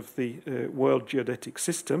introduction of the World Geodetic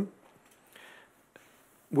System.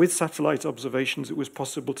 With satellite observations, it was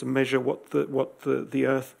possible to measure what the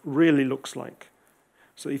Earth really looks like.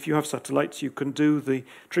 So if you have satellites, you can do the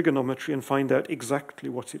trigonometry and find out exactly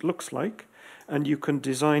what it looks like. And you can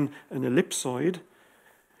design an ellipsoid,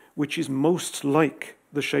 which is most like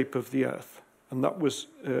the shape of the Earth. And that was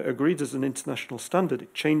agreed as an international standard.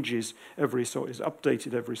 It changes is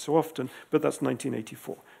updated every so often, but that's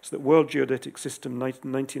 1984. So the World Geodetic System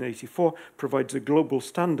 1984 provides a global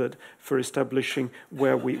standard for establishing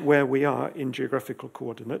where we are in geographical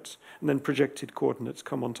coordinates, and then projected coordinates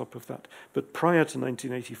come on top of that. But prior to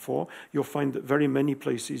 1984, you'll find that very many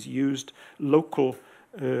places used local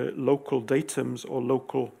datums or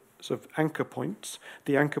local sort of anchor points.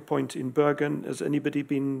 The anchor point in Bergen, has anybody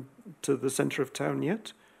been to the centre of town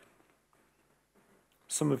yet?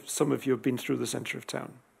 Some of you have been through the centre of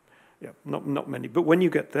town. Yeah, not many. But when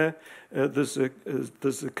you get there, there's a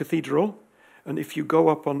cathedral, and if you go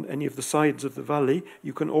up on any of the sides of the valley,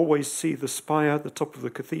 you can always see the spire at the top of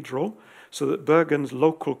the cathedral, so that Bergen's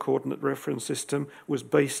local coordinate reference system was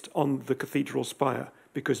based on the cathedral spire,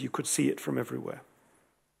 because you could see it from everywhere.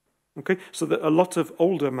 Okay, so that a lot of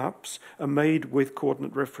older maps are made with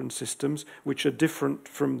coordinate reference systems which are different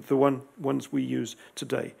from the ones we use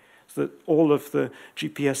today. So that all of the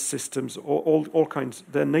GPS systems, all kinds,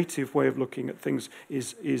 their native way of looking at things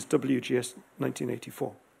is WGS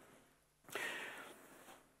 1984.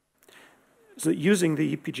 So using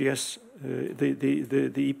the EPGS,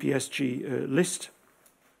 the EPSG list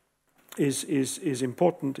is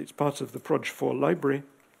important. It's part of the Proj4 library.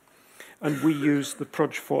 And we use the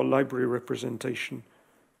Proj4 library representation,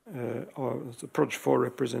 or the Proj4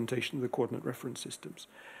 representation of the coordinate reference systems.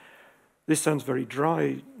 This sounds very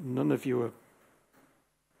dry. None of you are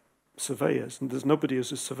surveyors, and there's nobody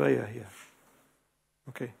who's a surveyor here.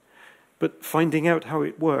 Okay, but finding out how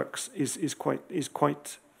it works is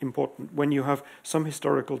quite important. When you have some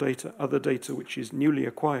historical data, other data which is newly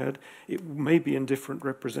acquired, it may be in different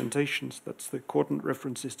representations. That's the coordinate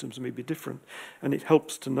reference systems may be different, and it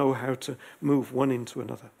helps to know how to move one into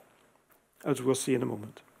another, as we'll see in a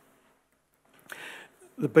moment.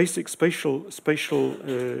 The basic spatial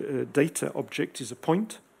data object is a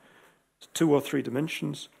point, 2 or 3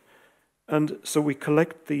 dimensions, and so we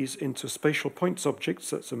collect these into spatial points objects.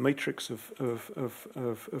 That's a matrix of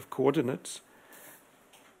coordinates.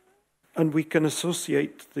 And we can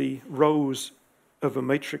associate the rows of a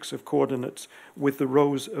matrix of coordinates with the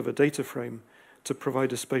rows of a data frame to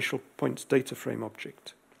provide a spatial points data frame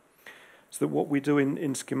object. So that what we do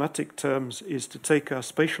in schematic terms is to take our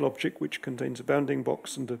spatial object, which contains a bounding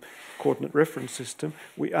box and a coordinate reference system,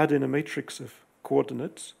 we add in a matrix of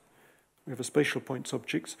coordinates, we have a spatial points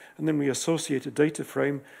object, and then we associate a data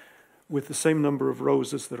frame with the same number of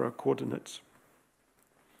rows as there are coordinates,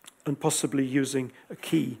 and possibly using a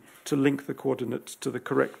key to link the coordinates to the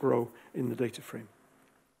correct row in the data frame.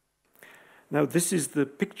 Now, this is the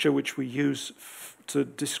picture which we use to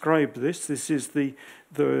describe this. This is the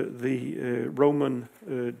Roman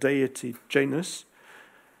deity Janus,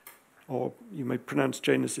 or you may pronounce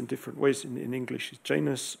Janus in different ways. In English, it's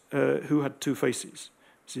Janus, who had 2 faces.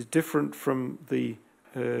 This is different from the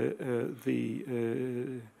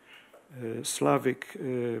Slavic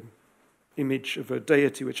image of a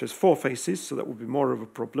deity which has 4 faces, so that would be more of a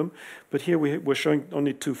problem. But here we're showing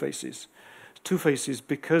only 2 faces. 2 faces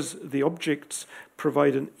because the objects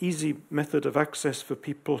provide an easy method of access for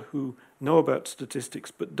people who know about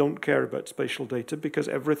statistics but don't care about spatial data, because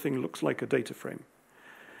everything looks like a data frame.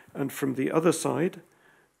 And from the other side,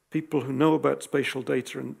 people who know about spatial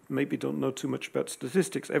data and maybe don't know too much about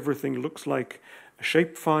statistics, everything looks like a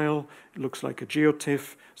shapefile, it looks like a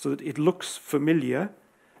geotiff, so that it looks familiar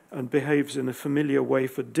and behaves in a familiar way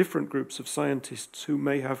for different groups of scientists who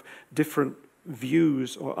may have different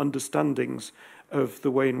views or understandings of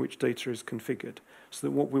the way in which data is configured. So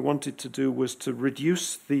that what we wanted to do was to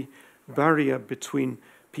reduce the barrier between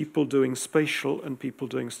people doing spatial and people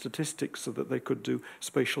doing statistics, so that they could do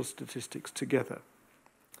spatial statistics together.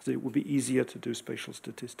 So it would be easier to do spatial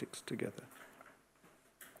statistics together.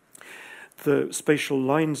 The spatial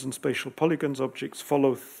lines and spatial polygons objects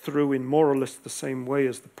follow through in more or less the same way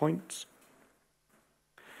as the points.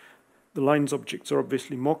 The lines objects are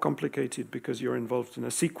obviously more complicated because you're involved in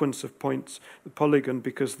a sequence of points. The polygon,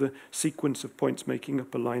 because the sequence of points making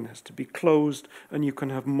up a line has to be closed, and you can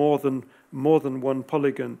have more than one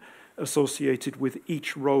polygon associated with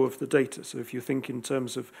each row of the data. So if you think in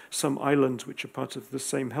terms of some islands which are part of the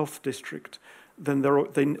same health district, then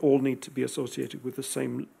they all need to be associated with the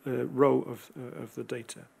same row of the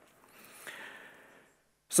data.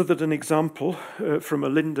 So that an example from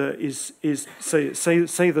Alinda is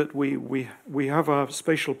say that we have our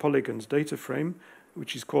spatial polygons data frame,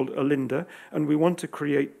 which is called Alinda, and we want to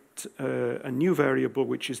create a new variable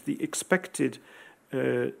which is the expected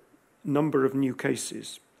number of new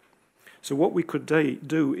cases. So what we could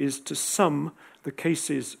do is to sum the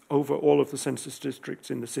cases over all of the census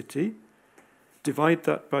districts in the city, divide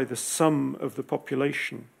that by the sum of the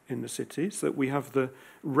population in the city, so that we have the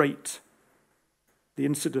rate, the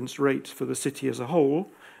incidence rate for the city as a whole,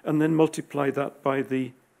 and then multiply that by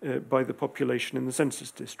the population in the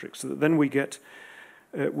census district, so that then we get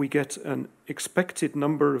an expected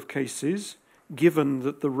number of cases, given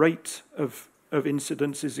that the rate of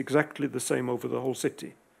incidence is exactly the same over the whole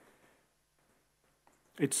city.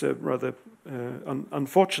 It's a rather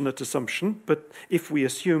unfortunate assumption, but if we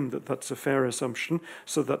assume that that's a fair assumption,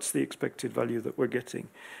 so that's the expected value that we're getting.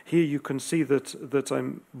 Here you can see that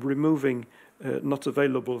I'm removing not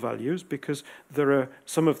available values, because there are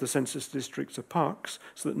some of the census districts are parks,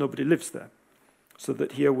 so that nobody lives there. So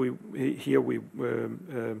that here we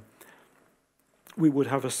would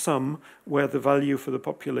have a sum where the value for the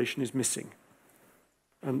population is missing.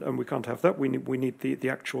 And we can't have that. We need the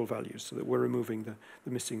actual values, so that we're removing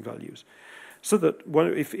the missing values. So that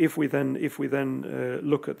if we then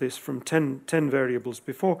look at this from 10 variables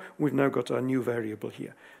before, we've now got our new variable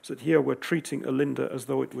here. So that here we're treating Alinda as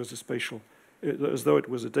though it was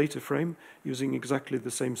a data frame, using exactly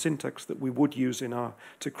the same syntax that we would use in R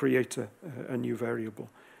to create a new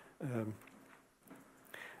variable.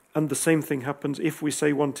 And the same thing happens if we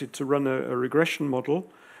say wanted to run a regression model,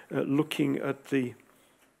 looking at the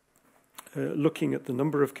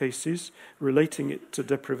number of cases, relating it to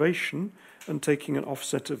deprivation, and taking an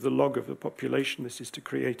offset of the log of the population. This is to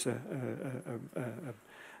create a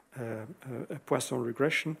Poisson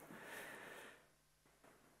regression.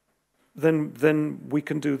 Then we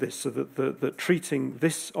can do this, so that treating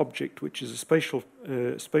this object, which is a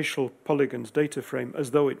spatial polygons data frame,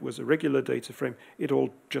 as though it was a regular data frame, it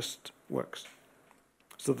all just works.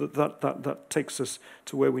 So that takes us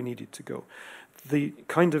to where we needed to go. The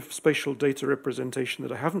kind of spatial data representation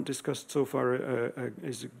that I haven't discussed so far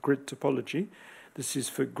is a grid topology. This is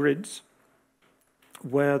for grids,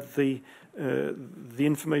 where the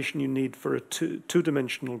information you need for a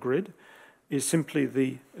two-dimensional grid is simply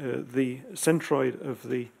the centroid of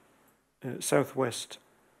the southwest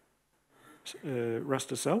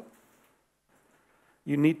raster cell.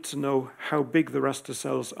 You need to know how big the raster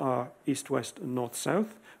cells are east-west and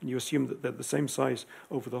north-south, and you assume that they're the same size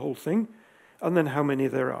over the whole thing, and then how many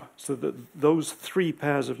there are. So that those 3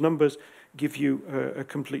 pairs of numbers give you a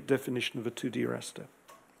complete definition of a 2D raster.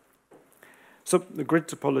 So the grid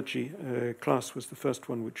topology class was the first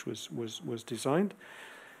one which was designed.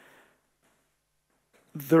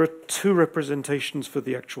 There are 2 representations for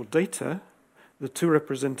the actual data. The 2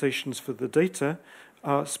 representations for the data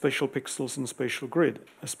are spatial pixels and spatial grid.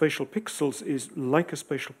 A spatial pixels is like a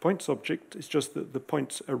spatial points object, it's just that the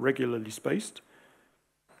points are regularly spaced,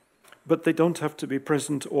 but they don't have to be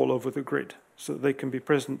present all over the grid, so they can be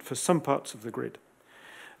present for some parts of the grid.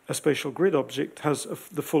 A spatial grid object has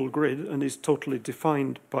the full grid and is totally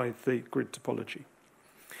defined by the grid topology.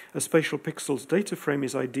 A spatial pixels data frame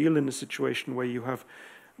is ideal in a situation where you have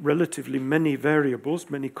relatively many variables,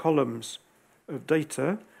 many columns of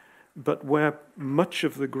data, but where much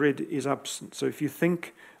of the grid is absent. So if you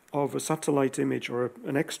think of a satellite image or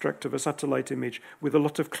an extract of a satellite image with a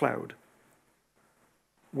lot of cloud,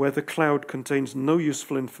 where the cloud contains no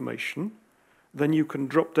useful information, then you can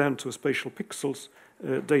drop down to a spatial pixels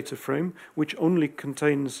data frame, which only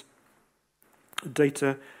contains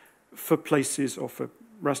data for places or for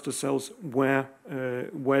raster cells where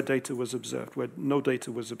data was observed. Where no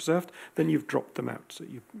data was observed, then you've dropped them out. So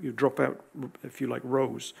you drop out, if you like,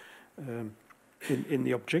 rows in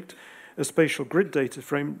the object. A spatial grid data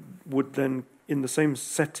frame would then, in the same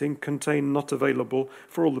setting, contain not available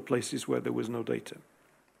for all the places where there was no data.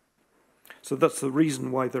 So that's the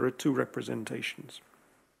reason why there are two representations.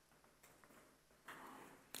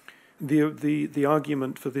 The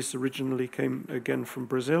argument for this originally came again from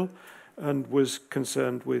Brazil and was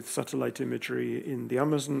concerned with satellite imagery in the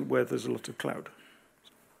Amazon, where there's a lot of cloud.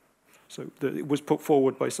 So it was put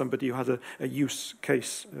forward by somebody who had a use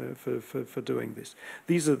case for doing this.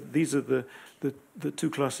 These are the two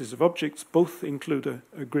classes of objects. Both include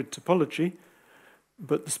a grid topology,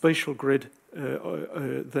 but the spatial grid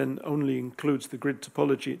then only includes the grid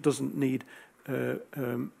topology. It doesn't need a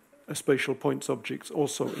spatial points objects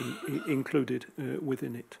also included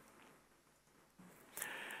within it.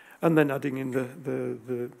 And then adding in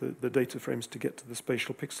the data frames to get to the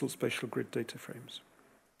spatial pixel, spatial grid data frames.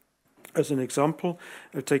 As an example,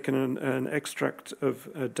 I've taken an extract of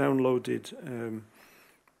a downloaded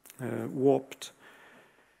warped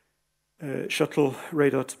shuttle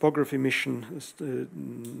radar topography mission,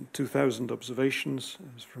 2,000 observations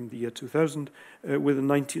from the year 2000, with a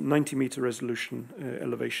 90 meter resolution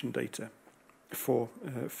elevation data for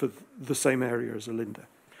the same area as Olinda.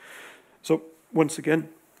 So once again,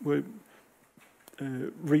 we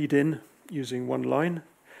read in using one line.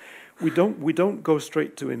 We don't go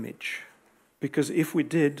straight to image, because if we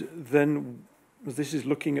did, then this is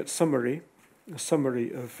looking at summary. A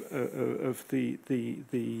summary of the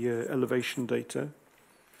elevation data.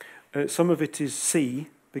 Some of it is sea,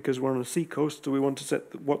 because we're on a sea coast, so we want to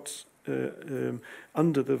set what's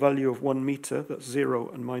under the value of 1 meter, that's 0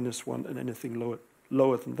 and -1, and anything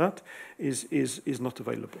lower than that is not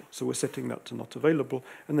available. So we're setting that to not available,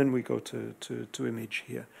 and then we go to image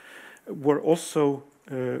here. We're also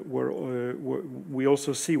we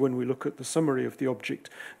also see when we look at the summary of the object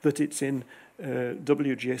that it's in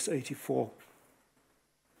WGS 84.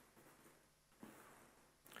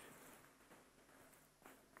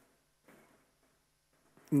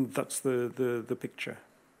 That's the picture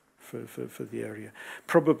for the area.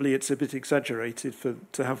 Probably it's a bit exaggerated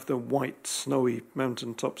to have the white snowy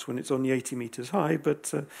mountain tops when it's only 80 meters high,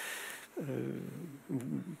 but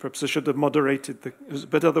perhaps I should have moderated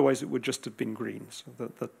but otherwise it would just have been green. So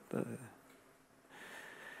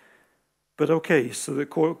but okay, so the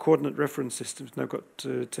coordinate reference system's now got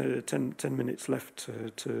 10 minutes left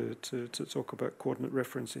to talk about coordinate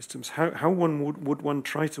reference systems. How would one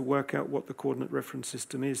try to work out what the coordinate reference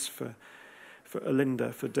system is for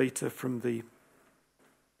Olinda, for data from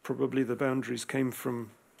probably the boundaries came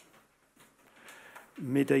from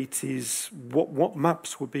mid-80s. What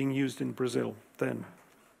maps were being used in Brazil then?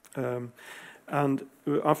 And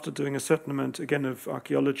after doing a certain amount, again, of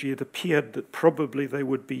archaeology, it appeared that probably they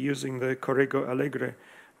would be using the Corrego Alegre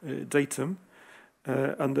datum,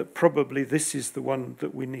 and that probably this is the one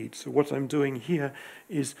that we need. So what I'm doing here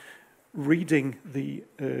is reading the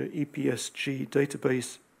EPSG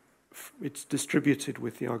database. It's distributed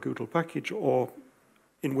with the rGoodle package, or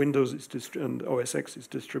in Windows and OS X it's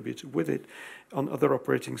distributed with it. On other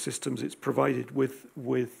operating systems, it's provided with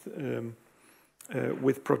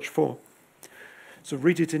Proj4. So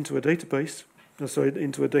read it into a database,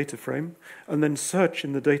 into a data frame, and then search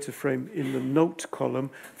in the data frame in the note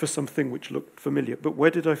column for something which looked familiar. But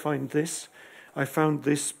where did I find this? I found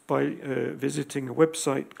this by visiting a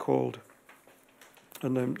website called,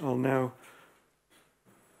 and I'll now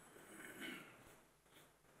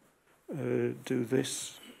do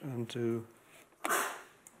this and do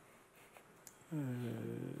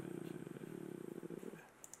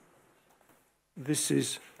this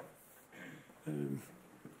is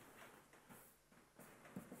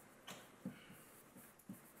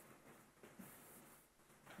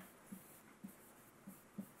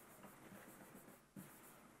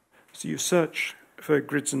so you search for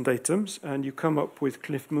grids and datums, and you come up with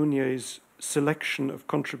Cliff Mounier's selection of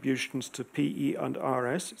contributions to PE and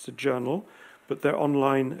RS. It's a journal, but they're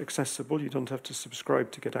online accessible. You don't have to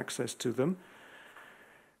subscribe to get access to them.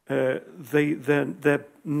 They're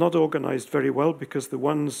not organized very well, because the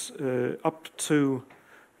ones up to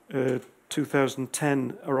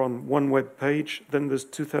 2010 are on one web page, then there's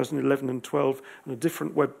 2011 and 12 on a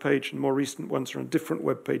different web page, and more recent ones are on a different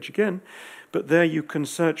web page again. But there you can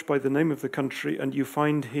search by the name of the country, and you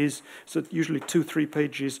find his, so usually 2-3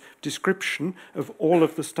 pages description of all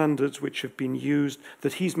of the standards which have been used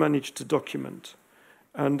that he's managed to document.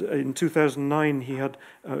 And in 2009 he had,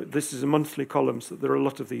 this is a monthly column, so there are a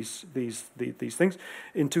lot of these things.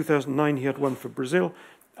 In 2009 he had one for Brazil.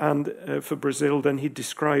 And for Brazil, then he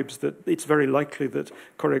describes that it's very likely that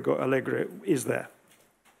Córrego Alegre is there.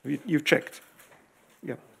 You've checked?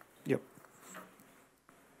 Yeah. Yep.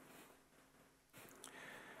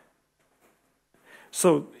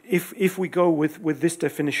 So if we go with this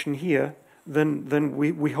definition here, then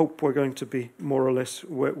we hope we're going to be more or less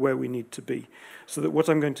where we need to be. So that what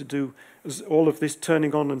I'm going to do is all of this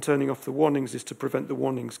turning on and turning off the warnings is to prevent the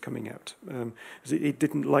warnings coming out. It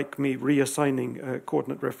didn't like me reassigning a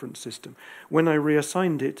coordinate reference system. When I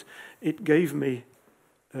reassigned it, it gave me,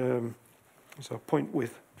 so I'll point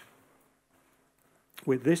with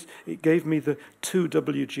this, it gave me the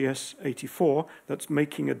 2WGS84 that's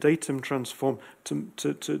making a datum transform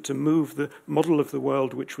to move the model of the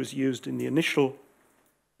world which was used in the initial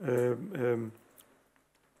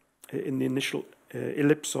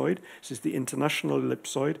ellipsoid. This is the international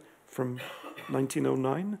ellipsoid from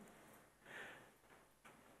 1909.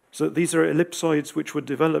 So these are ellipsoids which were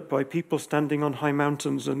developed by people standing on high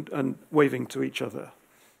mountains and waving to each other.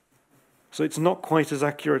 So it's not quite as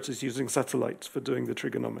accurate as using satellites for doing the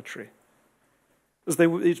trigonometry. As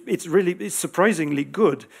it's surprisingly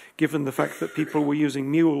good, given the fact that people were using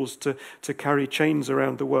mules to carry chains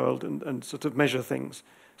around the world and sort of measure things.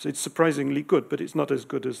 So it's surprisingly good, but it's not as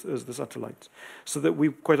good as the satellites. So that we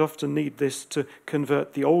quite often need this to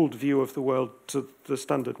convert the old view of the world to the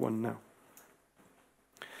standard one now.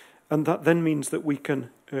 And that then means that we can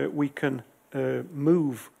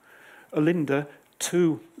move Olinda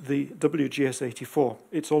to the WGS84.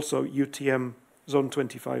 It's also UTM Zone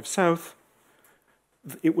 25 South.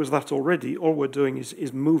 It was that already. All we're doing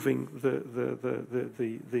is moving the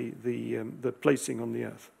placing on the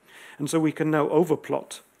Earth. And so we can now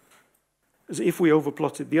overplot. As if we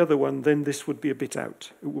overplotted the other one, then this would be a bit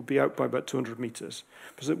out. It would be out by about 200 meters.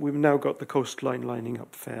 Because we've now got the coastline lining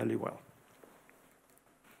up fairly well.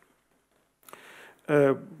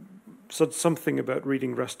 Said something about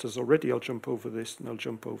reading rasters already. I'll jump over this and I'll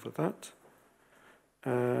jump over that.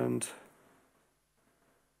 And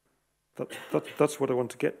that's what I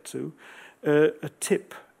want to get to. A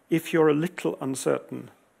tip, if you're a little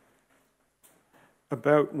uncertain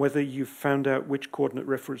about whether you've found out which coordinate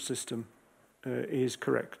reference system is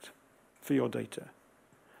correct for your data,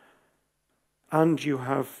 and you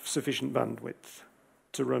have sufficient bandwidth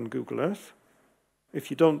to run Google Earth. If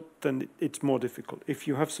you don't, then it's more difficult. If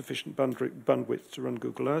you have sufficient bandwidth to run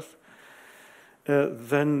Google Earth,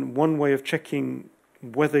 then one way of checking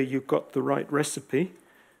whether you've got the right recipe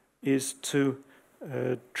is to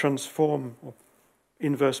transform or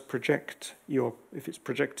inverse project if it's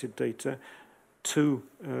projected data, to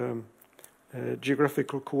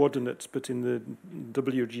geographical coordinates, but in the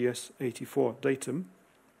WGS84 datum.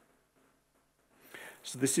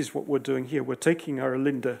 So this is what we're doing here. We're taking our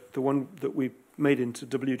Olinda, the one that we made into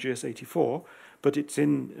WGS84, but it's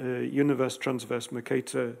in Universe Transverse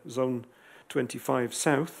Mercator Zone 25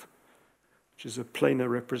 South, which is a planar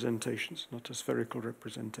representation. It's not a spherical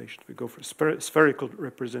representation. We go for a spherical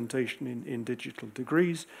representation in digital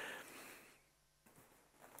degrees,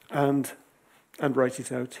 and write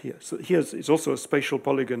it out here. So it's also a spatial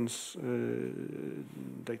polygons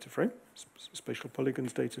data frame, spatial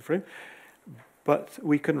polygons data frame, but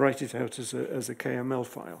we can write it out as a KML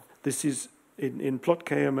file. This is in plot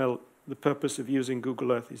KML. The purpose of using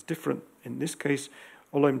Google Earth is different. In this case,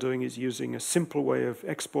 all I'm doing is using a simple way of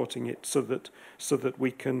exporting it so that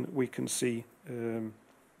we can see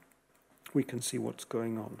what's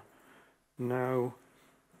going on. Now,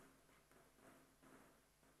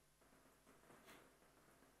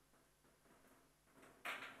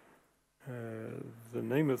 the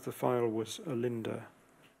name of the file was Olinda.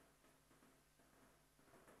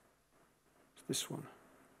 It's this one.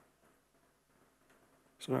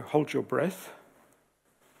 So now hold your breath.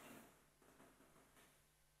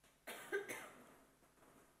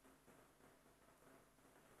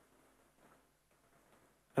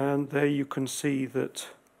 And there you can see that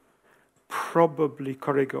probably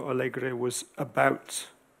Córrego Alegre was about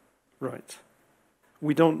right.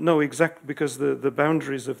 We don't know exactly, because the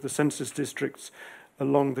boundaries of the census districts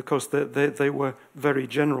along the coast, they were very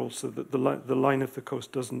general, so that the line of the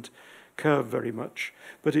coast doesn't curve very much.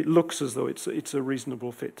 But it looks as though it's a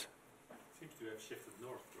reasonable fit. Seems to have shifted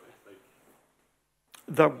north, right?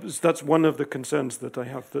 that's one of the concerns that I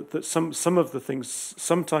have. That some of the things,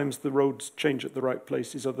 sometimes the roads change at the right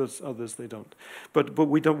places, others they don't. But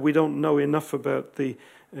we don't know enough about the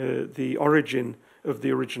origin of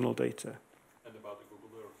the original data. And about the Google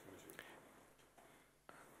Earth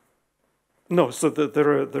imaging. No, so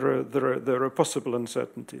there are possible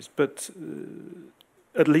uncertainties, but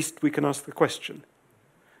at least we can ask the question.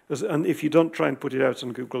 And if you don't try and put it out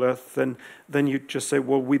on Google Earth, then you just say,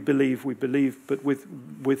 well, we believe. But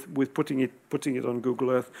with putting it on Google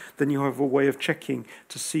Earth, then you have a way of checking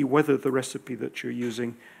to see whether the recipe that you're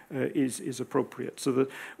using is appropriate. So that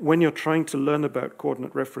when you're trying to learn about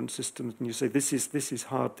coordinate reference systems, and you say this is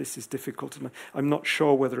hard, this is difficult, and I'm not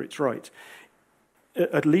sure whether it's right.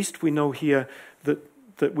 At least we know here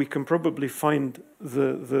that we can probably find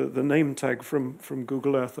the name tag from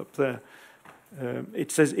Google Earth up there.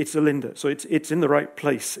 It says it's Alinda, so it's in the right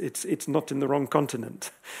place. It's not in the wrong continent.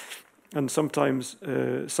 And sometimes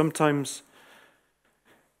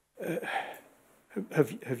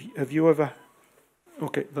have you ever?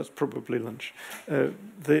 Okay, that's probably lunch. So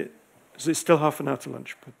it's still half an hour to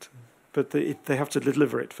lunch, but they have to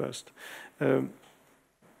deliver it first.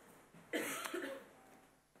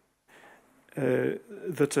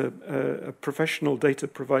 That a professional data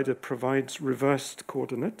provider provides reversed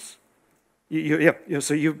coordinates.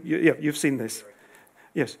 So you've seen this.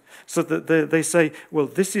 Yes. So they say, well,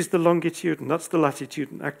 this is the longitude and that's the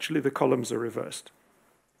latitude, and actually the columns are reversed.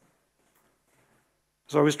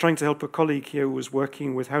 So I was trying to help a colleague here who was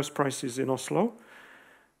working with house prices in Oslo,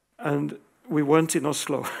 and we weren't in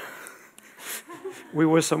Oslo. We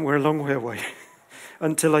were somewhere a long way away,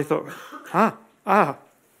 until I thought,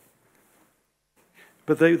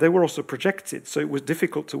 But they were also projected, so it was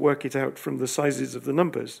difficult to work it out from the sizes of the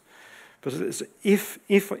numbers. But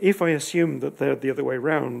if I assume that they're the other way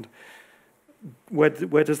around, where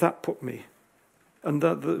does that put me? And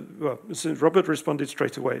so Robert responded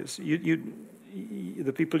straight away.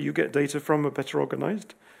 The people you get data from are better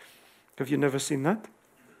organized. Have you never seen that?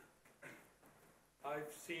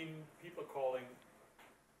 I've seen people calling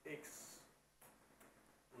X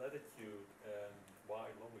latitude and Y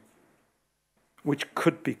longitude, Which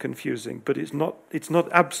could be confusing, but it's not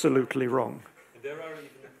absolutely wrong. and there are even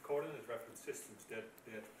coordinate reference systems that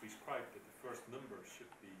prescribe that the first number should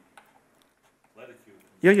be latitude.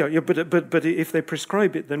 But if they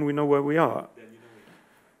prescribe it, then we know where we are. Then you know it.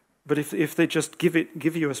 But if they just give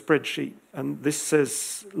you a spreadsheet and this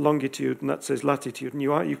says longitude and that says latitude, and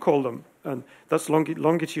you call them, and that's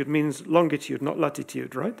longitude means longitude, not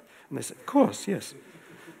latitude, right? And they say, of course, yes.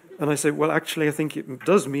 And I say, well, actually, I think it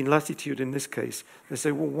does mean latitude in this case. They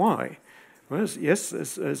say, well, why? Well, yes,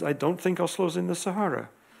 as I don't think Oslo's in the Sahara.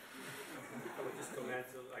 I would just comment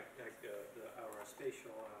our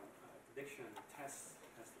spatial prediction test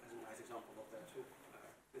has a nice example of that too.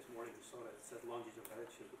 This morning we saw that it said longitude and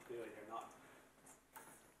latitude, but clearly they're not.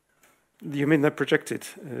 You mean they're projected?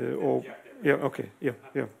 Or Yeah, yeah, okay, yeah.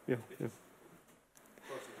 close enough.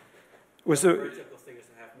 Was The there? very typical thing is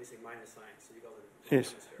to have missing minus signs, so you got it.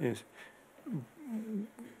 Yes.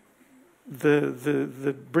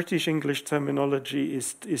 The British English terminology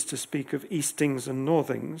is to speak of eastings and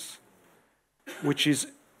northings, which is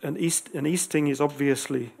an easting is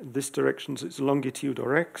obviously this direction, so it's longitude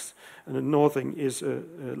or x, and a northing is a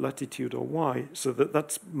latitude or y, so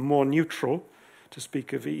that's more neutral to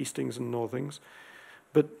speak of eastings and northings.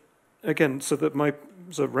 But again, so that my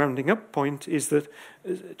rounding up point is that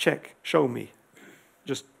check, show me,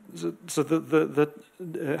 just so that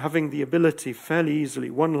having the ability fairly easily,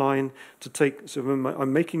 one line to take. So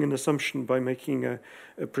I'm making an assumption by making a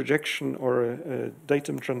projection or a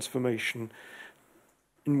datum transformation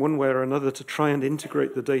in one way or another to try and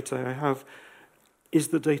integrate the data I have. Is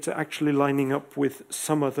the data actually lining up with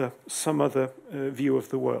some other view of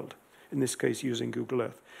the world? In this case, using Google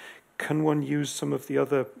Earth. Can one use some of the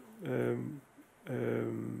other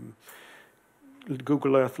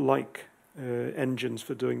Google Earth-like engines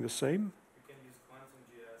for doing the same? You can use quantum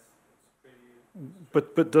GS. It's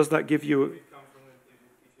pretty. But does that give you? If your data comes from a database,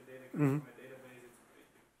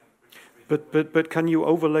 it's pretty But can you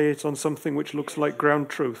overlay it on something which looks like ground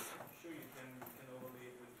truth? sure you can overlay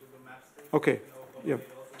it with Google Maps data. Okay, You yeah. can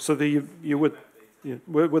overlay also So you would. map data. Yeah,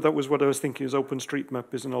 well, that was what I was thinking. Is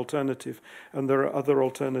OpenStreetMap is an alternative, and there are other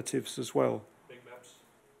alternatives as well. Big maps.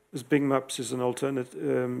 As Bing Maps is an alternative.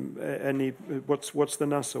 What's the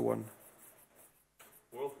NASA one?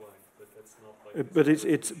 Worldwide, but that's not like. But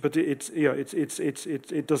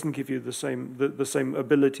it doesn't give you the same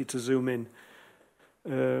ability to zoom in.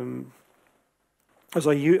 as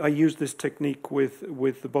I use this technique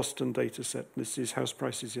with the Boston data set. This is house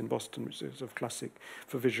prices in Boston, which is sort of classic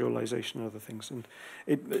for visualization and other things. And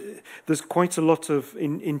there's quite a lot of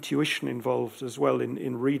intuition involved as well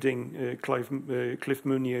in reading Cliff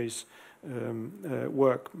Mounier's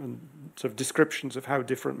work and sort of descriptions of how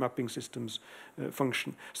different mapping systems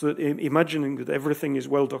function. So that imagining that everything is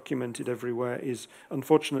well documented everywhere is,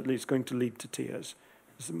 unfortunately, it's going to lead to tears.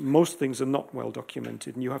 Most things are not well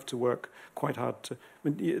documented, and you have to work quite hard to. I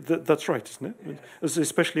mean, that's right, isn't it? Yes.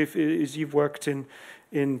 Especially if you've worked in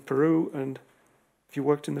Peru and if you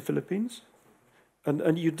worked in the Philippines,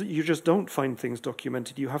 and you just don't find things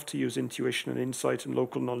documented. You have to use intuition and insight and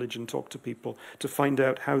local knowledge and talk to people to find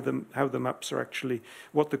out how the maps are actually,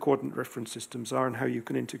 what the coordinate reference systems are and how you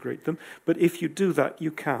can integrate them. But if you do that,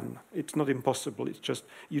 you can. It's not impossible. It's just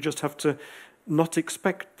you just have to not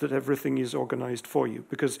expect that everything is organized for you,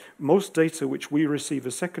 because most data which we receive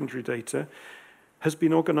as secondary data has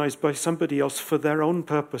been organized by somebody else for their own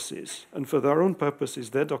purposes, and for their own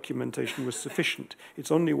purposes their documentation was sufficient.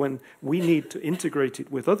 It's only when we need to integrate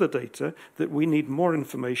it with other data that we need more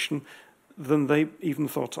information than they even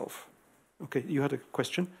thought of. Okay, you had a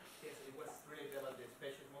question? Yes, it was related about the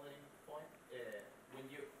spatial modeling point. When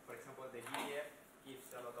you, for example, the GDF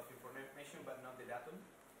gives a lot of information but not the datum.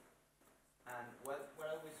 And what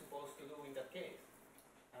are we supposed to do in that case?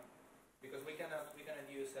 Because we cannot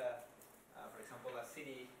use, for example, a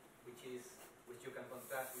city which you can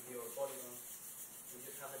contrast with your polygon. We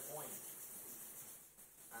just have a point.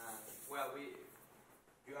 Well,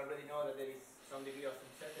 you already know that there is some degree of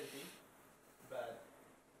uncertainty, but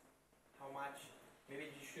how much?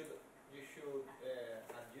 Maybe you should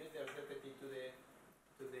adjust the uncertainty to the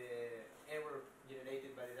error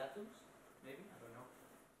generated by the datums. Maybe, I don't know.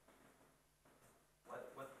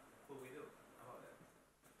 What could we do about that?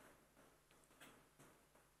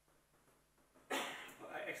 Well,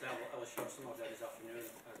 actually, I will show some of that this afternoon.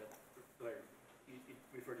 Where you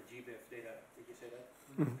refer to GBIF data. Did you say that?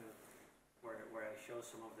 Mm-hmm. Where I show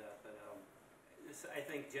some of that, but I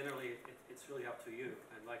think generally it's really up to you.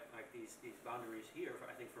 And like these boundaries here,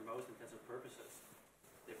 I think for most intents and purposes,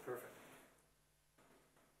 they're perfect.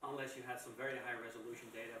 Unless you had some very high resolution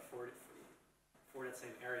data for that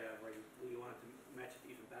same area where you wanted to match it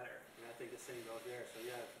even better. And I think the same goes there. So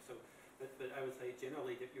yeah, but I would say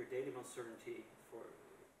generally that your datum uncertainty for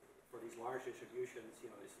these large distributions,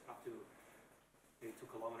 is up to maybe 2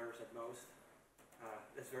 kilometers at most.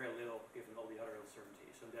 That's very little given all the other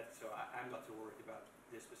uncertainties. So I'm not too worried about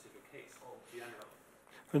this specific case generally.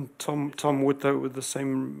 And Tom, would the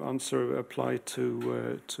same answer apply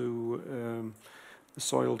to the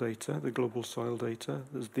soil data, the global soil data?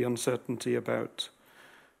 There's the uncertainty about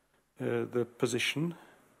the position.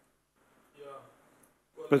 Yeah.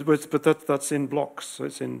 Well, But that's in blocks, so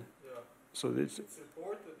it's in. Yeah. So it's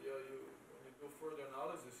important. Yeah, when you do further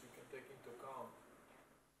analysis, you can take into account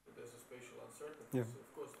that there's a spatial uncertainty. Yeah. So of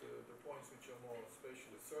course, the points which are more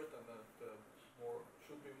spatially certain and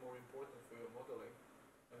should be more important for your modeling,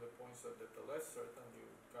 and the points that are less certain, you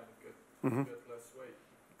kind of get less weight.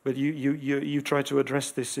 But you try to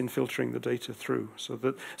address this in filtering the data through,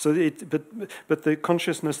 but the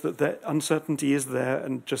consciousness that the uncertainty is there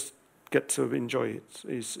and just get to enjoy it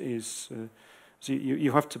is so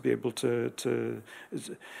you have to be able to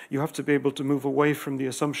move away from the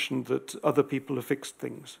assumption that other people have fixed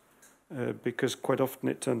things, because quite often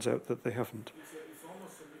it turns out that they haven't. It's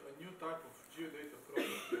almost a new type of geodata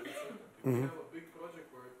project. Mm-hmm. We have a big project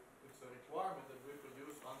where it's a requirement that we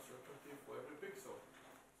produce uncertainty for every pixel.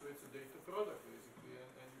 So it's a data product basically,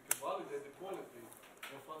 and you can validate the quality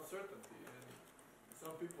of uncertainty. And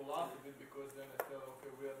some people laugh a bit because then they tell, okay,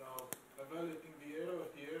 we are now evaluating the error of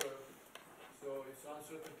the error, so it's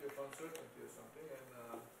uncertainty of uncertainty or something.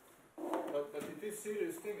 And but it is a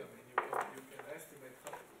serious thing. I mean, you can estimate,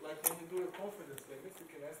 like when you do a confidence limits, you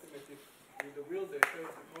can estimate it with the real data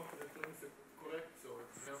if the confidence limits are correct. So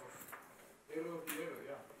it's never error of the error,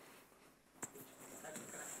 yeah.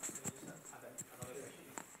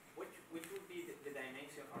 Which would be the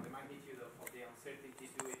dimension or the magnitude of the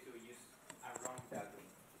uncertainty due to use a wrong datum?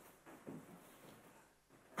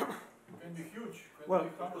 Can be huge. Well,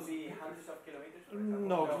 It could be hundreds of kilometers, for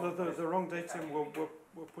No, example? the wrong datum will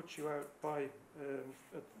put you out by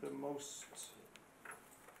at the most,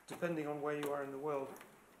 depending on where you are in the world.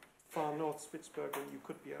 Far north, Spitsbergen, you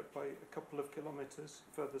could be out by a couple of kilometers.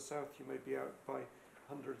 Further south, you may be out by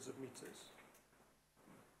hundreds of meters.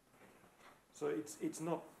 So it's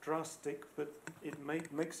not drastic, but it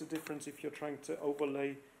makes a difference if you're trying to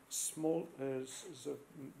overlay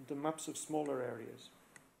the maps of smaller areas.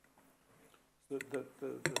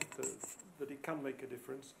 That it can make a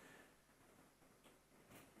difference.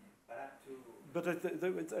 But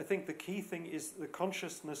I think the key thing is the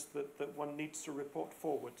consciousness that one needs to report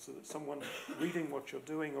forward, so that someone reading what you're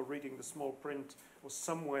doing or reading the small print or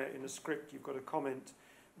somewhere in a script you've got a comment,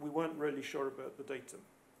 we weren't really sure about the datum.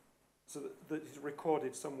 So that it's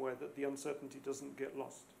recorded somewhere, that the uncertainty doesn't get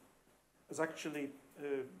lost. As actually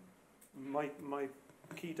my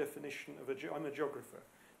key definition of I'm a geographer.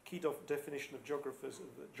 Key definition of geographers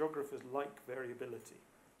is that geographers like variability.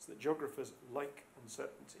 So that geographers like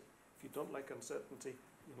uncertainty. If you don't like uncertainty,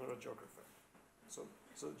 you're not a geographer. So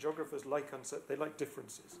geographers like they like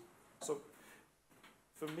differences. So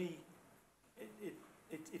for me,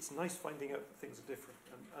 it's nice finding out that things are different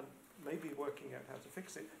and maybe working out how to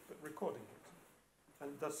fix it, but recording it.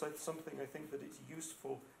 And that's something I think that it's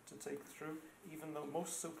useful to take through, even though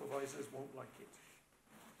most supervisors won't like it.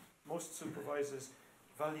 Most supervisors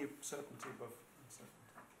value certainty above uncertainty.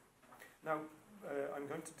 Now, I'm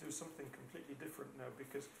going to do something completely different now,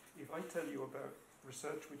 because if I tell you about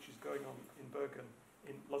research which is going on in Bergen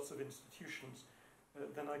in lots of institutions,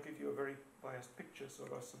 then I give you a very biased picture, so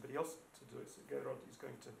I'll ask somebody else to do it. So Gerard is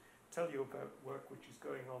going to tell you about work which is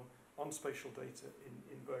going on spatial data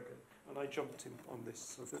in Bergen, and I jumped him on this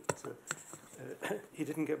so that he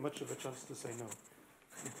didn't get much of a chance to say no.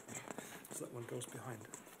 So that one goes behind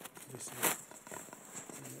this one.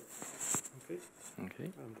 Okay.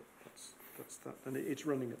 Okay. And that's that. And it's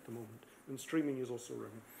running at the moment, and streaming is also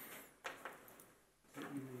running.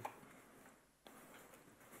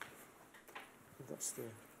 That's the.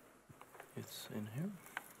 It's in here.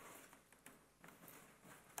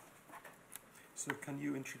 So can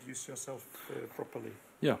you introduce yourself properly?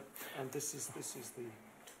 Yeah. And this is the.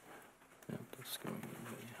 Yeah, that's going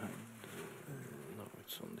behind. No,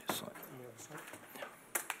 it's on this side. On the other side.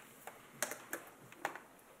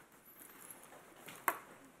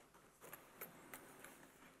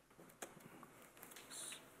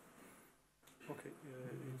 Okay,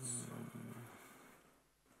 it's.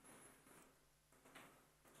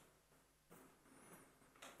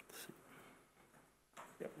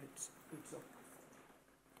 Yeah, it's up.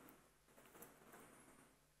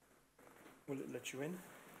 Will it let you in?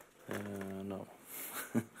 No.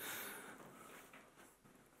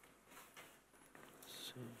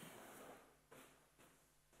 See.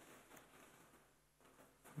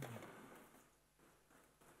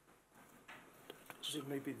 It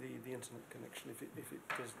may be the internet connection. If it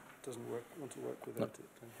doesn't want to work without it.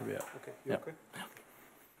 Then. Here we are. Okay, you Yeah.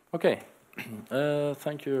 okay? Okay.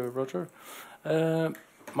 Thank you, Roger.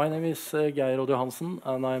 My name is Geir Odd Johansen,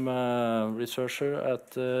 and I'm a researcher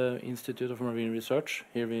at the Institute of Marine Research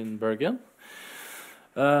here in Bergen.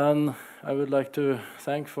 And I would like to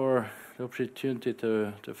thank for the opportunity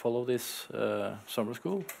to follow this summer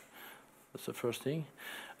school. That's the first thing.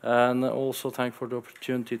 And also thank for the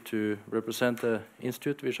opportunity to represent the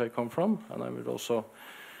institute which I come from. And I would also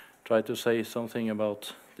try to say something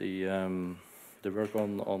about the work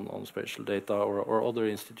on spatial data or other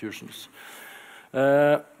institutions.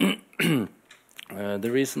 The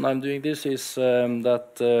reason I'm doing this is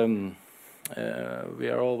that we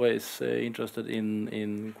are always interested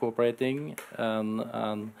in cooperating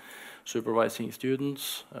and supervising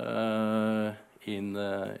students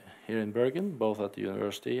here in Bergen, both at the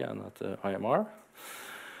university and at the IMR.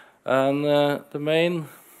 And the main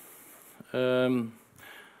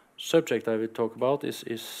subject I will talk about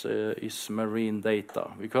is marine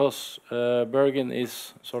data, because Bergen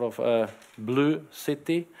is sort of a blue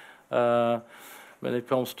city when it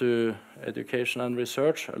comes to education and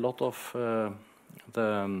research. A lot of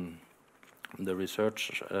the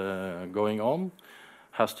research going on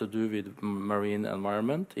has to do with marine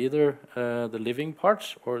environment, either the living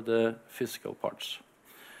parts or the physical parts.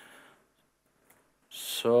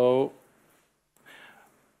 So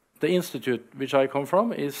the institute which I come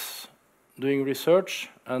from is doing research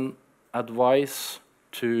and advice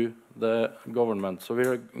to the government. So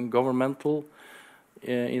we're a governmental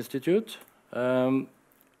institute.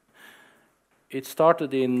 It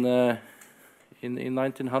started in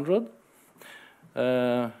 1900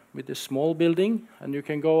 with a small building, and you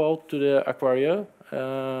can go out to the aquarium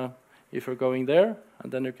if you're going there,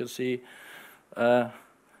 and then you can see a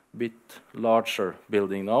bit larger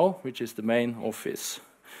building now, which is the main office.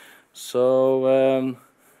 So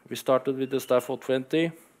we started with the staff of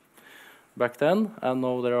 20 back then, and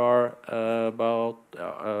now there are about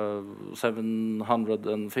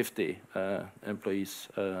 750 employees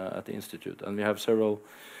at the institute, and we have several.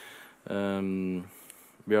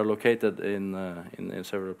 We are located in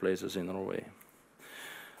several places in Norway.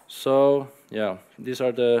 So yeah, these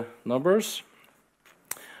are the numbers.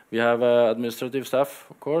 We have administrative staff,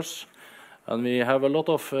 of course, And we have a lot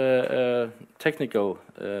of technical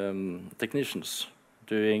technicians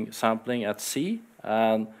doing sampling at sea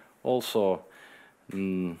and also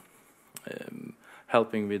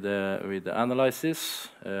helping with the analysis,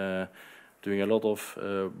 doing a lot of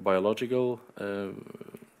biological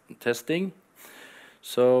testing.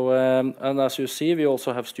 So, and as you see, we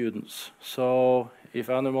also have students. So if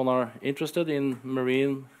anyone are interested in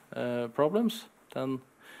marine problems, then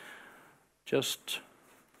just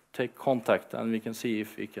take contact and we can see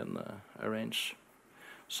if we can arrange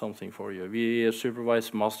something for you. We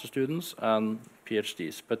supervise master students and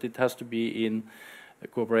PhDs, but it has to be in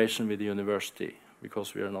cooperation with the university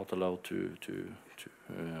because we are not allowed to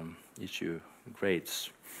issue grades.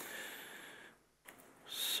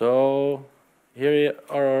 So here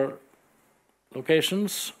are our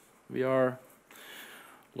locations. We are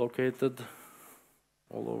located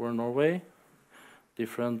all over Norway,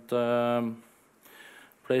 different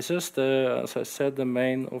places. As I said, the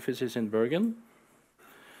main office is in Bergen.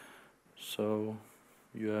 So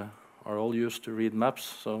you are all used to read maps,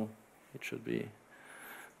 so it should be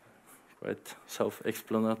quite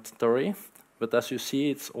self-explanatory. But as you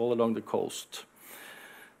see, it's all along the coast.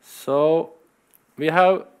 So we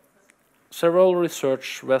have several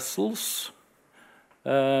research vessels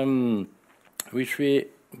which we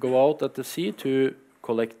go out at the sea to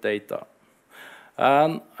collect data.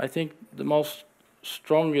 And I think the most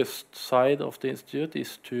strongest side of the institute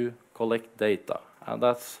is to collect data. And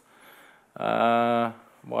that's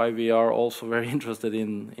why we are also very interested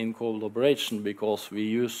in collaboration, because we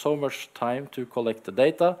use so much time to collect the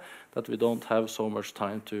data that we don't have so much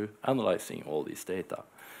time to analyzing all these data.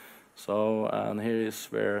 So, and here is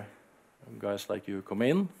where guys like you come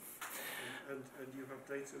in. And you have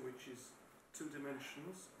data which is 2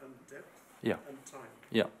 dimensions and depth and time.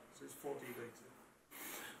 Yeah. So it's 4D data.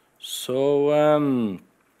 So,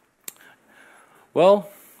 well,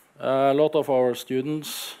 a lot of our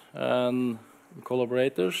students and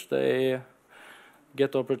collaborators, they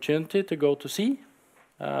get the opportunity to go to sea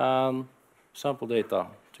and sample data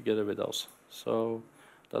together with us. So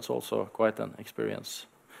that's also quite an experience.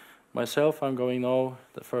 Myself, I'm going now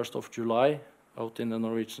the 1st of July out in the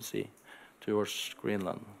Norwegian Sea towards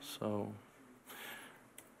Greenland. So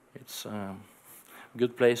it's a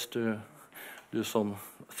good place to do some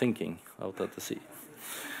thinking out at the sea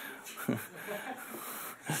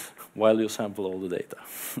while you sample all the data.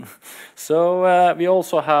 So we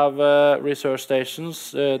also have research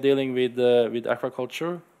stations dealing with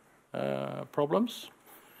aquaculture problems,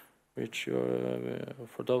 which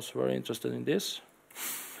for those who are interested in this.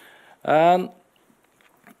 And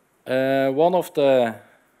one of the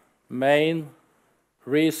main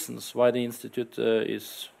reasons why the institute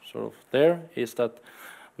is sort of there is that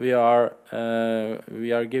we are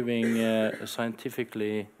giving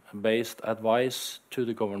scientifically based advice to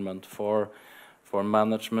the government for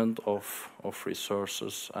management of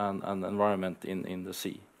resources and environment in the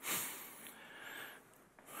sea.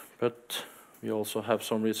 But we also have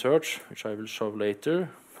some research which I will show later.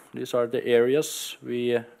 These are the areas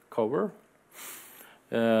we cover.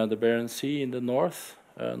 The Bergen Sea in the north,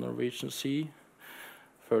 Norwegian Sea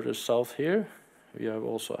further south here. We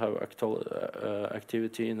also have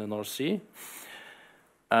activity in the North Sea,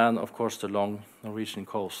 and of course the long Norwegian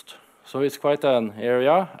coast. So it's quite an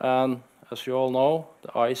area, and as you all know,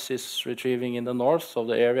 the ice is retrieving in the north, so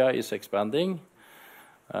the area is expanding.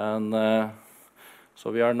 And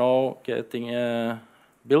so we are now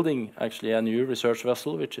building actually a new research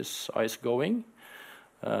vessel, which is ice going.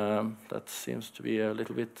 That seems to be a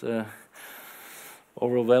little bit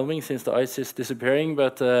overwhelming since the ice is disappearing,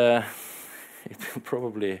 but it will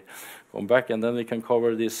probably come back, and then we can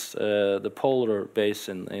cover this the polar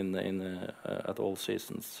basin at all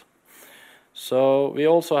seasons. So we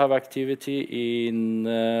also have activity in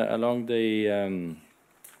along the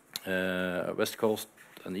west coast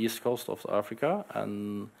and east coast of Africa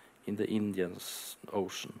and in the Indian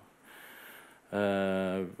Ocean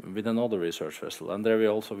with another research vessel, and there we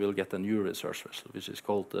also will get a new research vessel, which is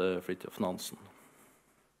called Fridtjof Nansen.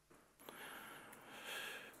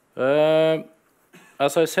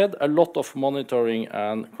 As I said, a lot of monitoring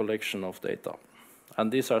and collection of data.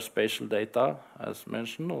 And these are spatial data, as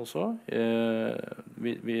mentioned also.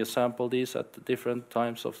 We sample these at different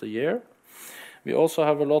times of the year. We also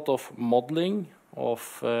have a lot of modeling of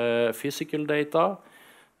physical data,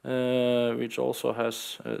 which also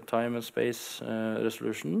has time and space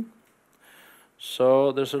resolution.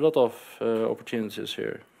 So there's a lot of opportunities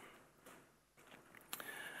here.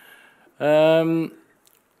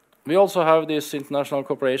 We also have this international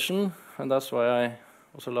cooperation, and that's why I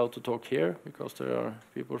was allowed to talk here, because there are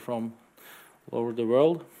people from all over the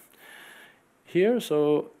world. here.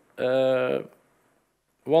 So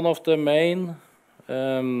one of the main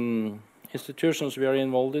institutions we are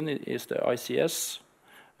involved in is the ICS,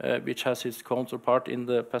 which has its counterpart in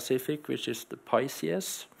the Pacific, which is the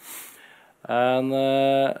PICS. And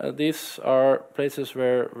these are places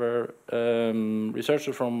where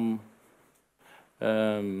researchers from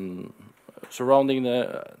surrounding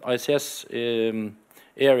the ICS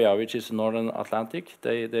area, which is Northern Atlantic,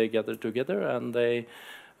 they gather together and they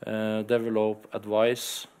develop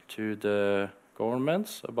advice to the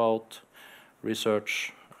governments about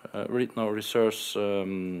research, resource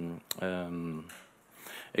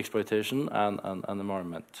exploitation and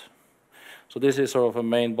environment. So this is sort of a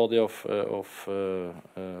main body of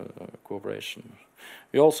cooperation.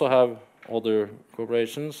 We also have other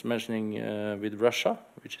cooperations, mentioning with Russia,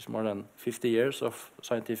 which is more than 50 years of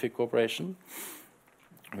scientific cooperation,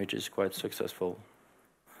 which is quite successful.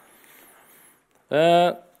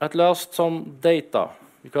 At last, some data,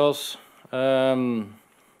 because, and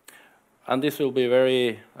this will be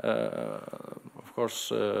very, of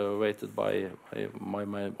course, weighted by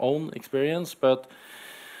my own experience, but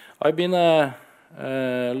I've been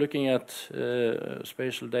looking at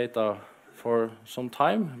spatial data for some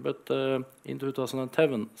time, but in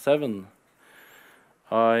 2007,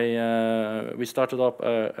 we started up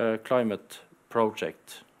a climate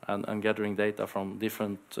project and gathering data from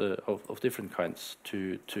different kinds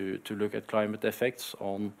to look at climate effects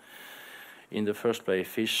on, in the first place,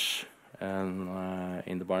 fish and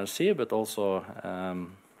in the Barents Sea, but also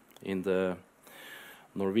in the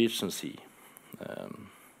Norwegian Sea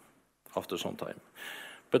after some time.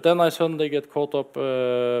 But then I suddenly get caught up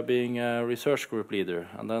being a research group leader,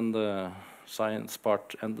 and then the science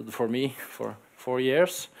part ended for me for 4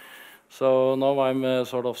 years. So now I'm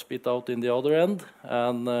sort of spit out in the other end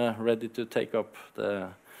and ready to take up the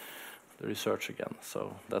research again.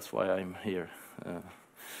 So that's why I'm here,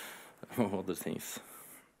 other things.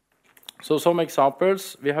 So some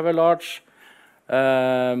examples. We have a large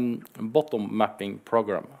bottom mapping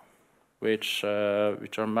program, which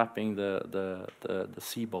are mapping the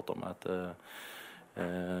sea bottom at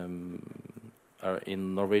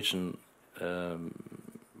in Norwegian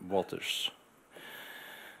waters.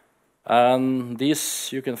 And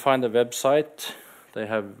this you can find a website. They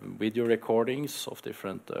have video recordings of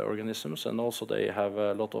different organisms, and also they have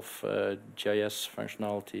a lot of GIS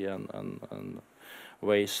functionality and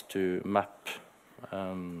ways to map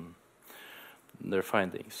their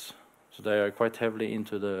findings. So they are quite heavily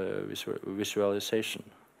into the visualization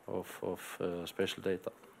of spatial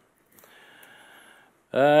data.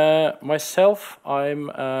 Myself, I'm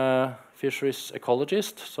a fisheries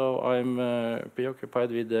ecologist, so I'm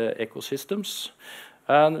preoccupied with the ecosystems.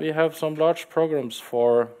 And we have some large programs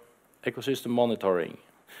for ecosystem monitoring.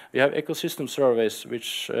 We have ecosystem surveys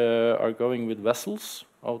which are going with vessels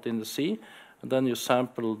out in the sea, and then you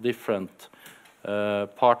sample different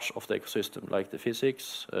parts of the ecosystem, like the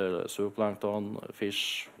physics, zooplankton,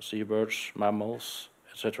 fish, seabirds, mammals,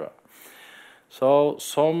 etc. So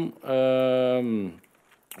some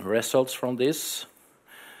results from this.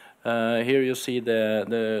 Here you see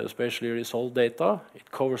the spatially resolved data.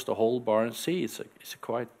 It covers the whole Barents Sea. It's a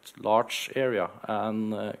quite large area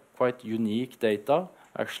and quite unique data,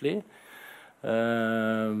 actually,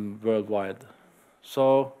 worldwide.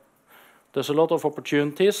 So there's a lot of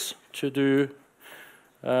opportunities to do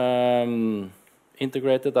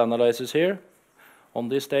integrated analysis here on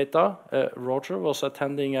this data. Roger was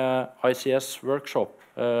attending a ICS workshop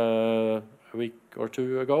a week or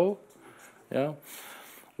two ago, yeah,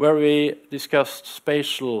 where we discussed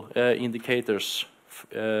spatial indicators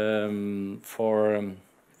for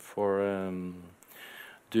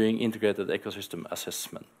doing integrated ecosystem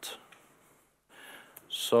assessment.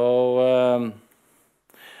 So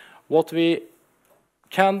what we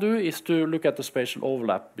can do is to look at the spatial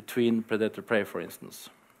overlap between predator-prey, for instance.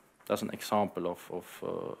 That's an example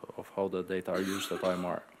of how the data are used at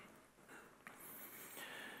IMR.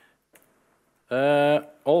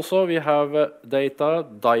 Also, we have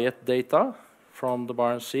diet data from the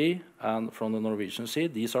Barents Sea and from the Norwegian Sea.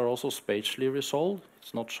 These are also spatially resolved.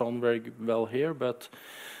 It's not shown very well here, but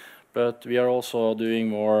we are also doing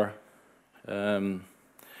more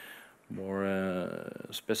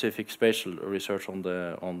specific spatial research on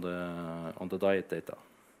the diet data,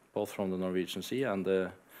 both from the Norwegian Sea and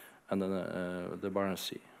the Barents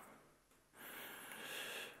Sea.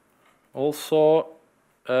 Also,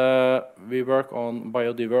 we work on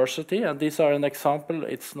biodiversity, and these are an example.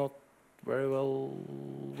 It's not very well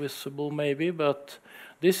visible, maybe, but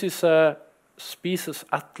this is a species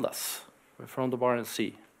atlas from the Barents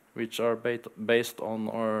Sea, which are based on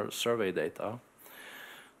our survey data.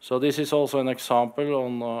 So this is also an example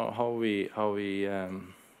on how we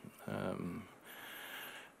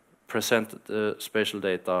present the spatial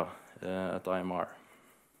data at IMR.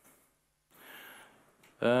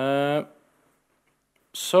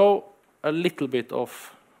 So a little bit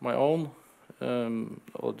of my own,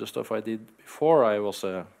 all the stuff I did before I was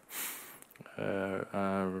a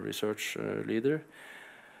research leader.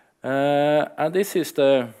 And this is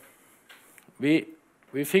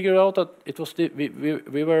we figured out that it was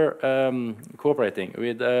we were cooperating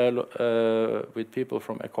with people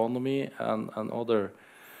from economy and other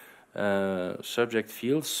subject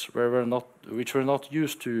fields which were not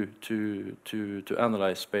used to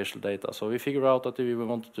analyze spatial data. So we figured out that we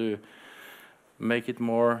wanted to make it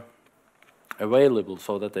more available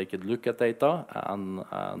so that they could look at data and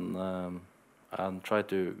try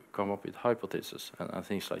to come up with hypotheses and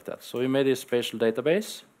things like that. So we made a spatial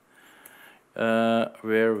database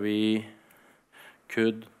where we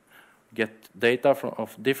could get data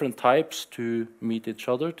of different types to meet each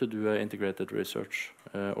other to do integrated research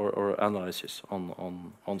or analysis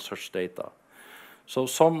on such data. So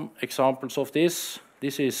some examples of this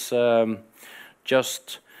is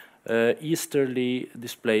just easterly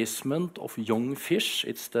displacement of young fish.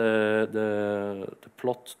 It's the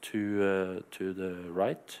plot to the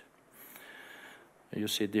right. You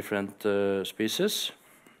see different species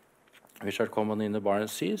which are common in the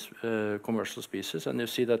Barents Sea, commercial species, and you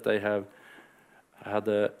see that they have had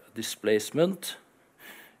a displacement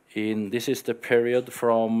in, this is the period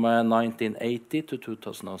from 1980 to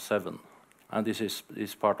 2007, and this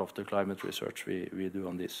is part of the climate research we do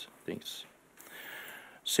on these things.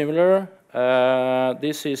 Similar,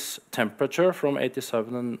 this is temperature from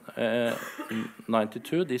 87 and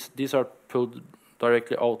 92. These are pulled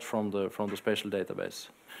directly out from the spatial database.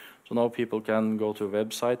 So now people can go to a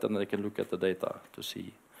website and they can look at the data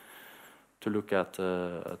to look at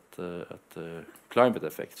climate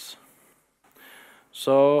effects.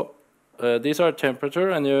 So these are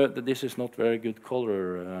temperature, and this is not very good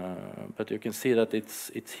color, but you can see that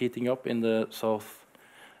it's heating up in the south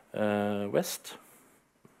west,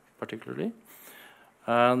 particularly.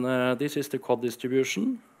 And this is the cod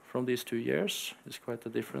distribution from these 2 years. It's quite a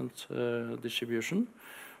different distribution.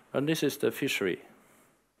 And this is the fishery.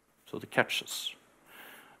 So the catches.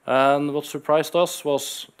 And what surprised us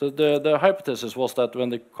was the hypothesis was that when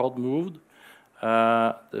the cod moved,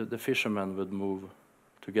 the fishermen would move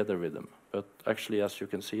together with them. But actually, as you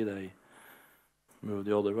can see, they move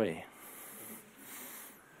the other way.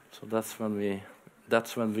 So that's when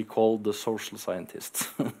we called the social scientists.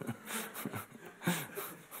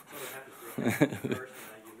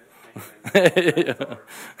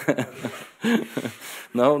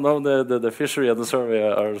 No, the fishery and the survey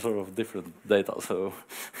are sort of different data. So,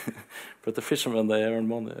 but the fishermen, they earn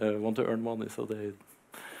money, want to earn money, so they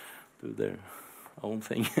do their own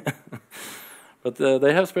thing. But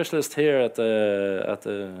they have specialists here at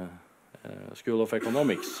the School of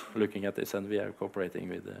Economics looking at this, and we are cooperating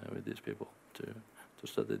with these people to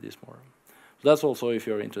study this more. So that's also if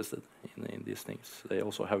you're interested in these things. They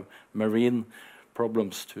also have marine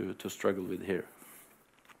problems to struggle with here.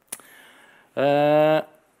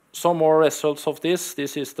 Some more results of this.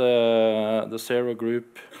 This is the zero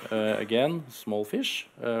group again, small fish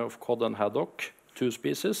of cod and haddock, 2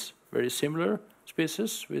 species, very similar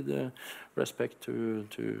species with respect to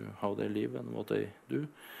how they live and what they do.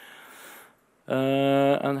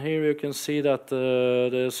 And here you can see that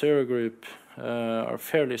the zero group are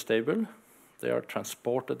fairly stable. They are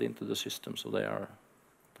transported into the system, so they are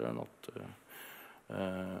not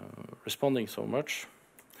responding so much.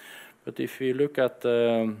 But if we look at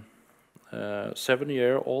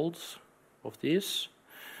 7-year-olds of these,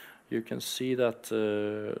 you can see that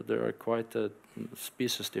there are quite a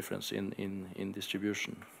species difference in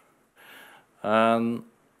distribution. And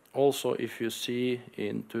also, if you see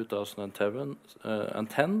in 2010 and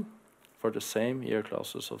 10, for the same year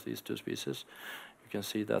classes of these 2 species, you can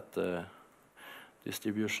see that the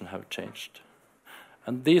distribution have changed.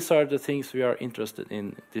 And these are the things we are interested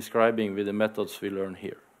in describing with the methods we learn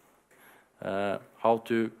here. How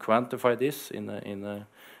to quantify this in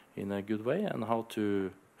a good way, and how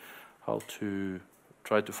to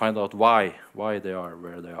try to find out why they are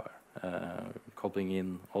where they are, coupling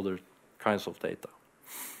in other kinds of data.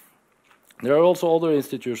 There are also other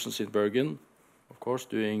institutions in Bergen, of course,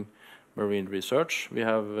 doing marine research. We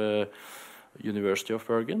have University of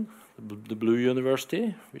Bergen, the Blue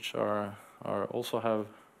University, which also have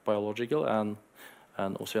biological and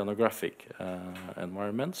oceanographic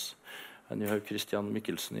environments. And you have Christian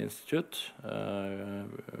Michelsen Institute,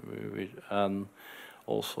 and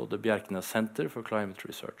also the Bergen Center for Climate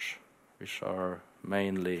Research, which are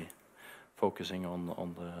mainly focusing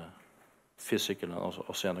on the physical and also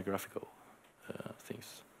oceanographical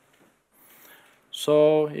things.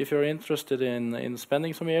 So if you're interested in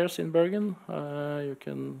spending some years in Bergen, you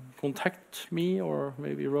can contact me or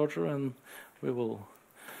maybe Roger, and we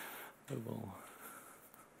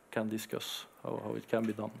can discuss how it can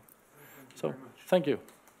be done. So thank you.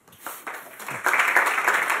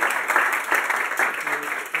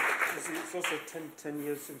 It's also 10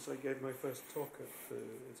 years since I gave my first talk at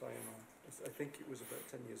IMR. I think it was about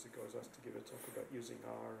 10 years ago I was asked to give a talk about using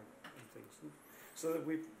R and things. So that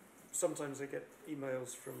sometimes I get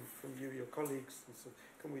emails from you, your colleagues, and so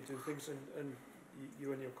can we do things? And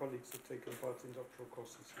you and your colleagues have taken part in doctoral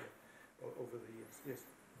courses here over the years. Yes.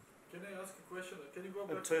 Can I ask a question? Can you go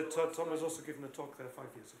back Tom has also given a talk there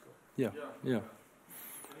 5 years ago. Yeah.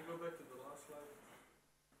 Can you go back to the last slide?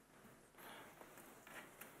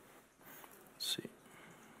 Let's see.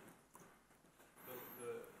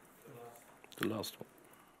 The last one.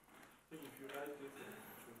 I think if you write it, it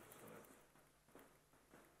should select.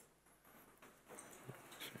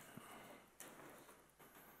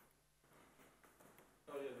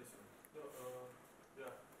 Oh yeah, this one. No,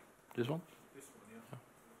 yeah. This one? This one, yeah.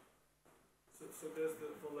 So there's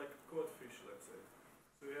the like codfish, let's say.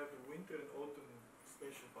 So you have the winter and autumn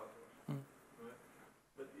spatial pattern, right?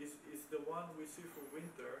 But is the one we see for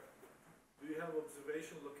winter? Do you have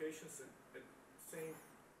observation locations at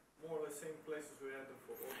more or less same places we had them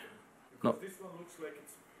for autumn? Because this one looks like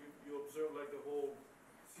you observe like the whole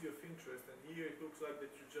sea of interest, and here it looks like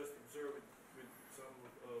that you just observe it with some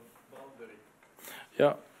boundary.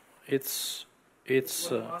 Yeah, it's. What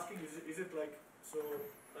I'm asking is it like, so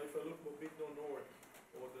if I look a bit north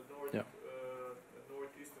or the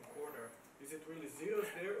northeastern corner, is it really zeros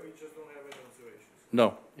there, or you just don't have any observations?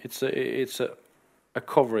 No, it's a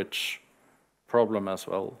coverage problem as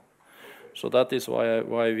well. Okay. So that is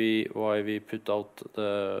why we put out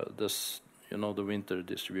the winter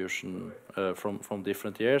distribution from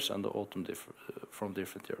different years and the autumn from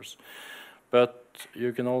different years. But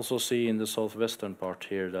you can also see in the southwestern part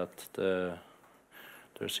here that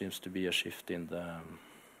there seems to be a shift in the.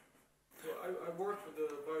 So I worked with the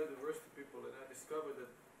biodiversity people, and I discovered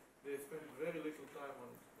that they spend very little time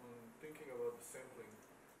on thinking about the sampling,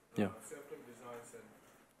 sampling designs, and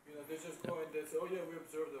they just go and they say, oh yeah, we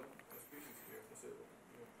observed a species here. I said,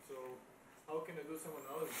 so how can I do some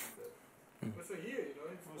analysis of that? But so here,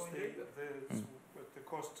 it's point data. At the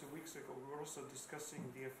course 2 weeks ago, we were also discussing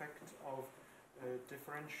the effect of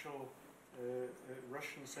differential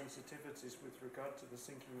Russian sensitivities with regard to the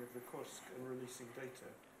sinking of the Kursk and releasing data.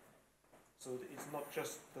 So it's not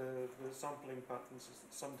just the sampling patterns,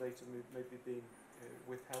 some data may be being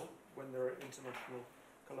withheld when there are international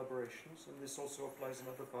collaborations, and this also applies in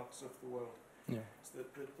other parts of the world. Yeah. So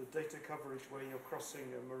that the data coverage where you're crossing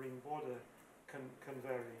a marine border can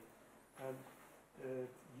vary. And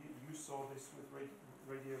you saw this with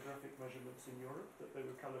radiographic measurements in Europe, that they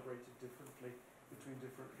were calibrated differently between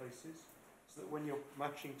different places, so that when you're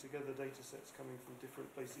matching together data sets coming from different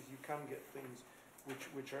places, you can get things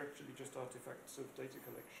which are actually just artifacts of data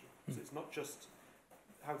collection. So it's not just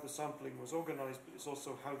how the sampling was organized, but it's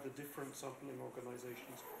also how the different sampling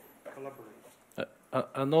organizations collaborate.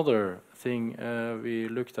 Another thing we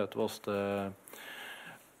looked at was the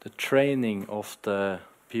training of the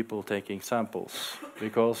people taking samples,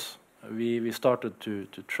 because we started to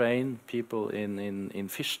train people in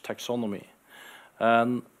fish taxonomy,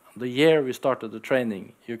 and the year we started the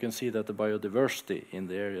training, you can see that the biodiversity in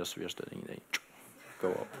the areas we are studying, they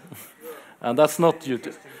go up. And that's not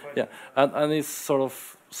and it's sort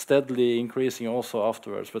of steadily increasing also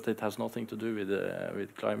afterwards, but it has nothing to do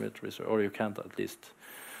with climate research, or you can't, at least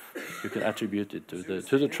you can attribute it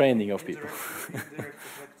to the training of people. Indirect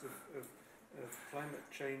effect of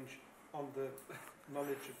climate change on the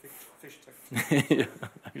knowledge of fish taxonomy. Yeah,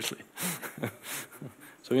 actually.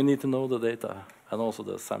 So you need to know the data and also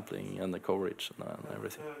the sampling and the coverage and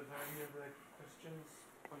everything. Are there any other questions,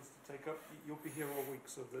 points to take up? You'll be here all week,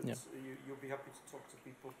 so that you'll be happy to talk to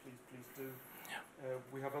people. Please do. Yeah.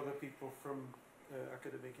 We have other people from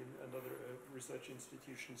academic and other research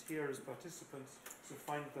institutions here as participants, so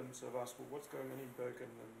find them, so I've asked, well, what's going on in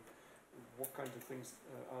Bergen and what kind of things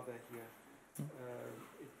are there here?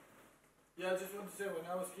 I just want to say, when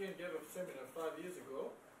I was here and gave a seminar 5 years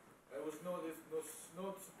ago, there was no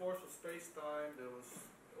support for space-time. There was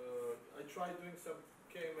I tried doing some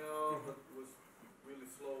KML, but it was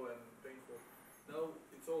really slow and painful. Now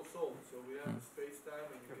it's all solved, so we have the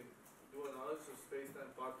space-time, and you can do analysis of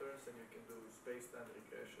space-time patterns, and you can do space-time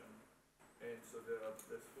regression, and so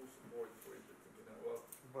there's full support for it. Well,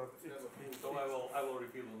 Well, It's never full. So I will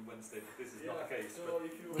reveal on Wednesday that this is not the case, So but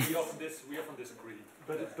if you, we often disagree.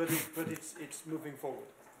 but it's moving forward.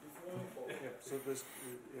 it's moving forward. Yeah. So this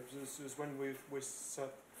is when we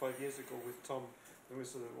sat 5 years ago with Tom, and we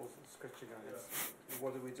sort of all scratching our heads.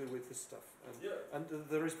 What do we do with this stuff? And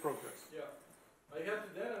there is progress. Yeah. I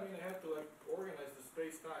had to like organize the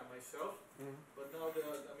space-time myself, but now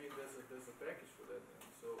there's a package for that,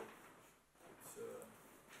 and so it's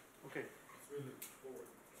Okay. it's really forward.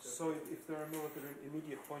 So if there are no other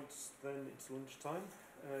immediate points, then it's lunchtime.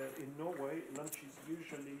 In Norway, lunch is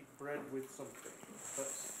usually bread with something.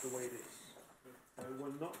 That's the way it is.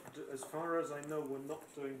 We're not, as far as I know, we're not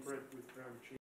doing bread with ground cheese.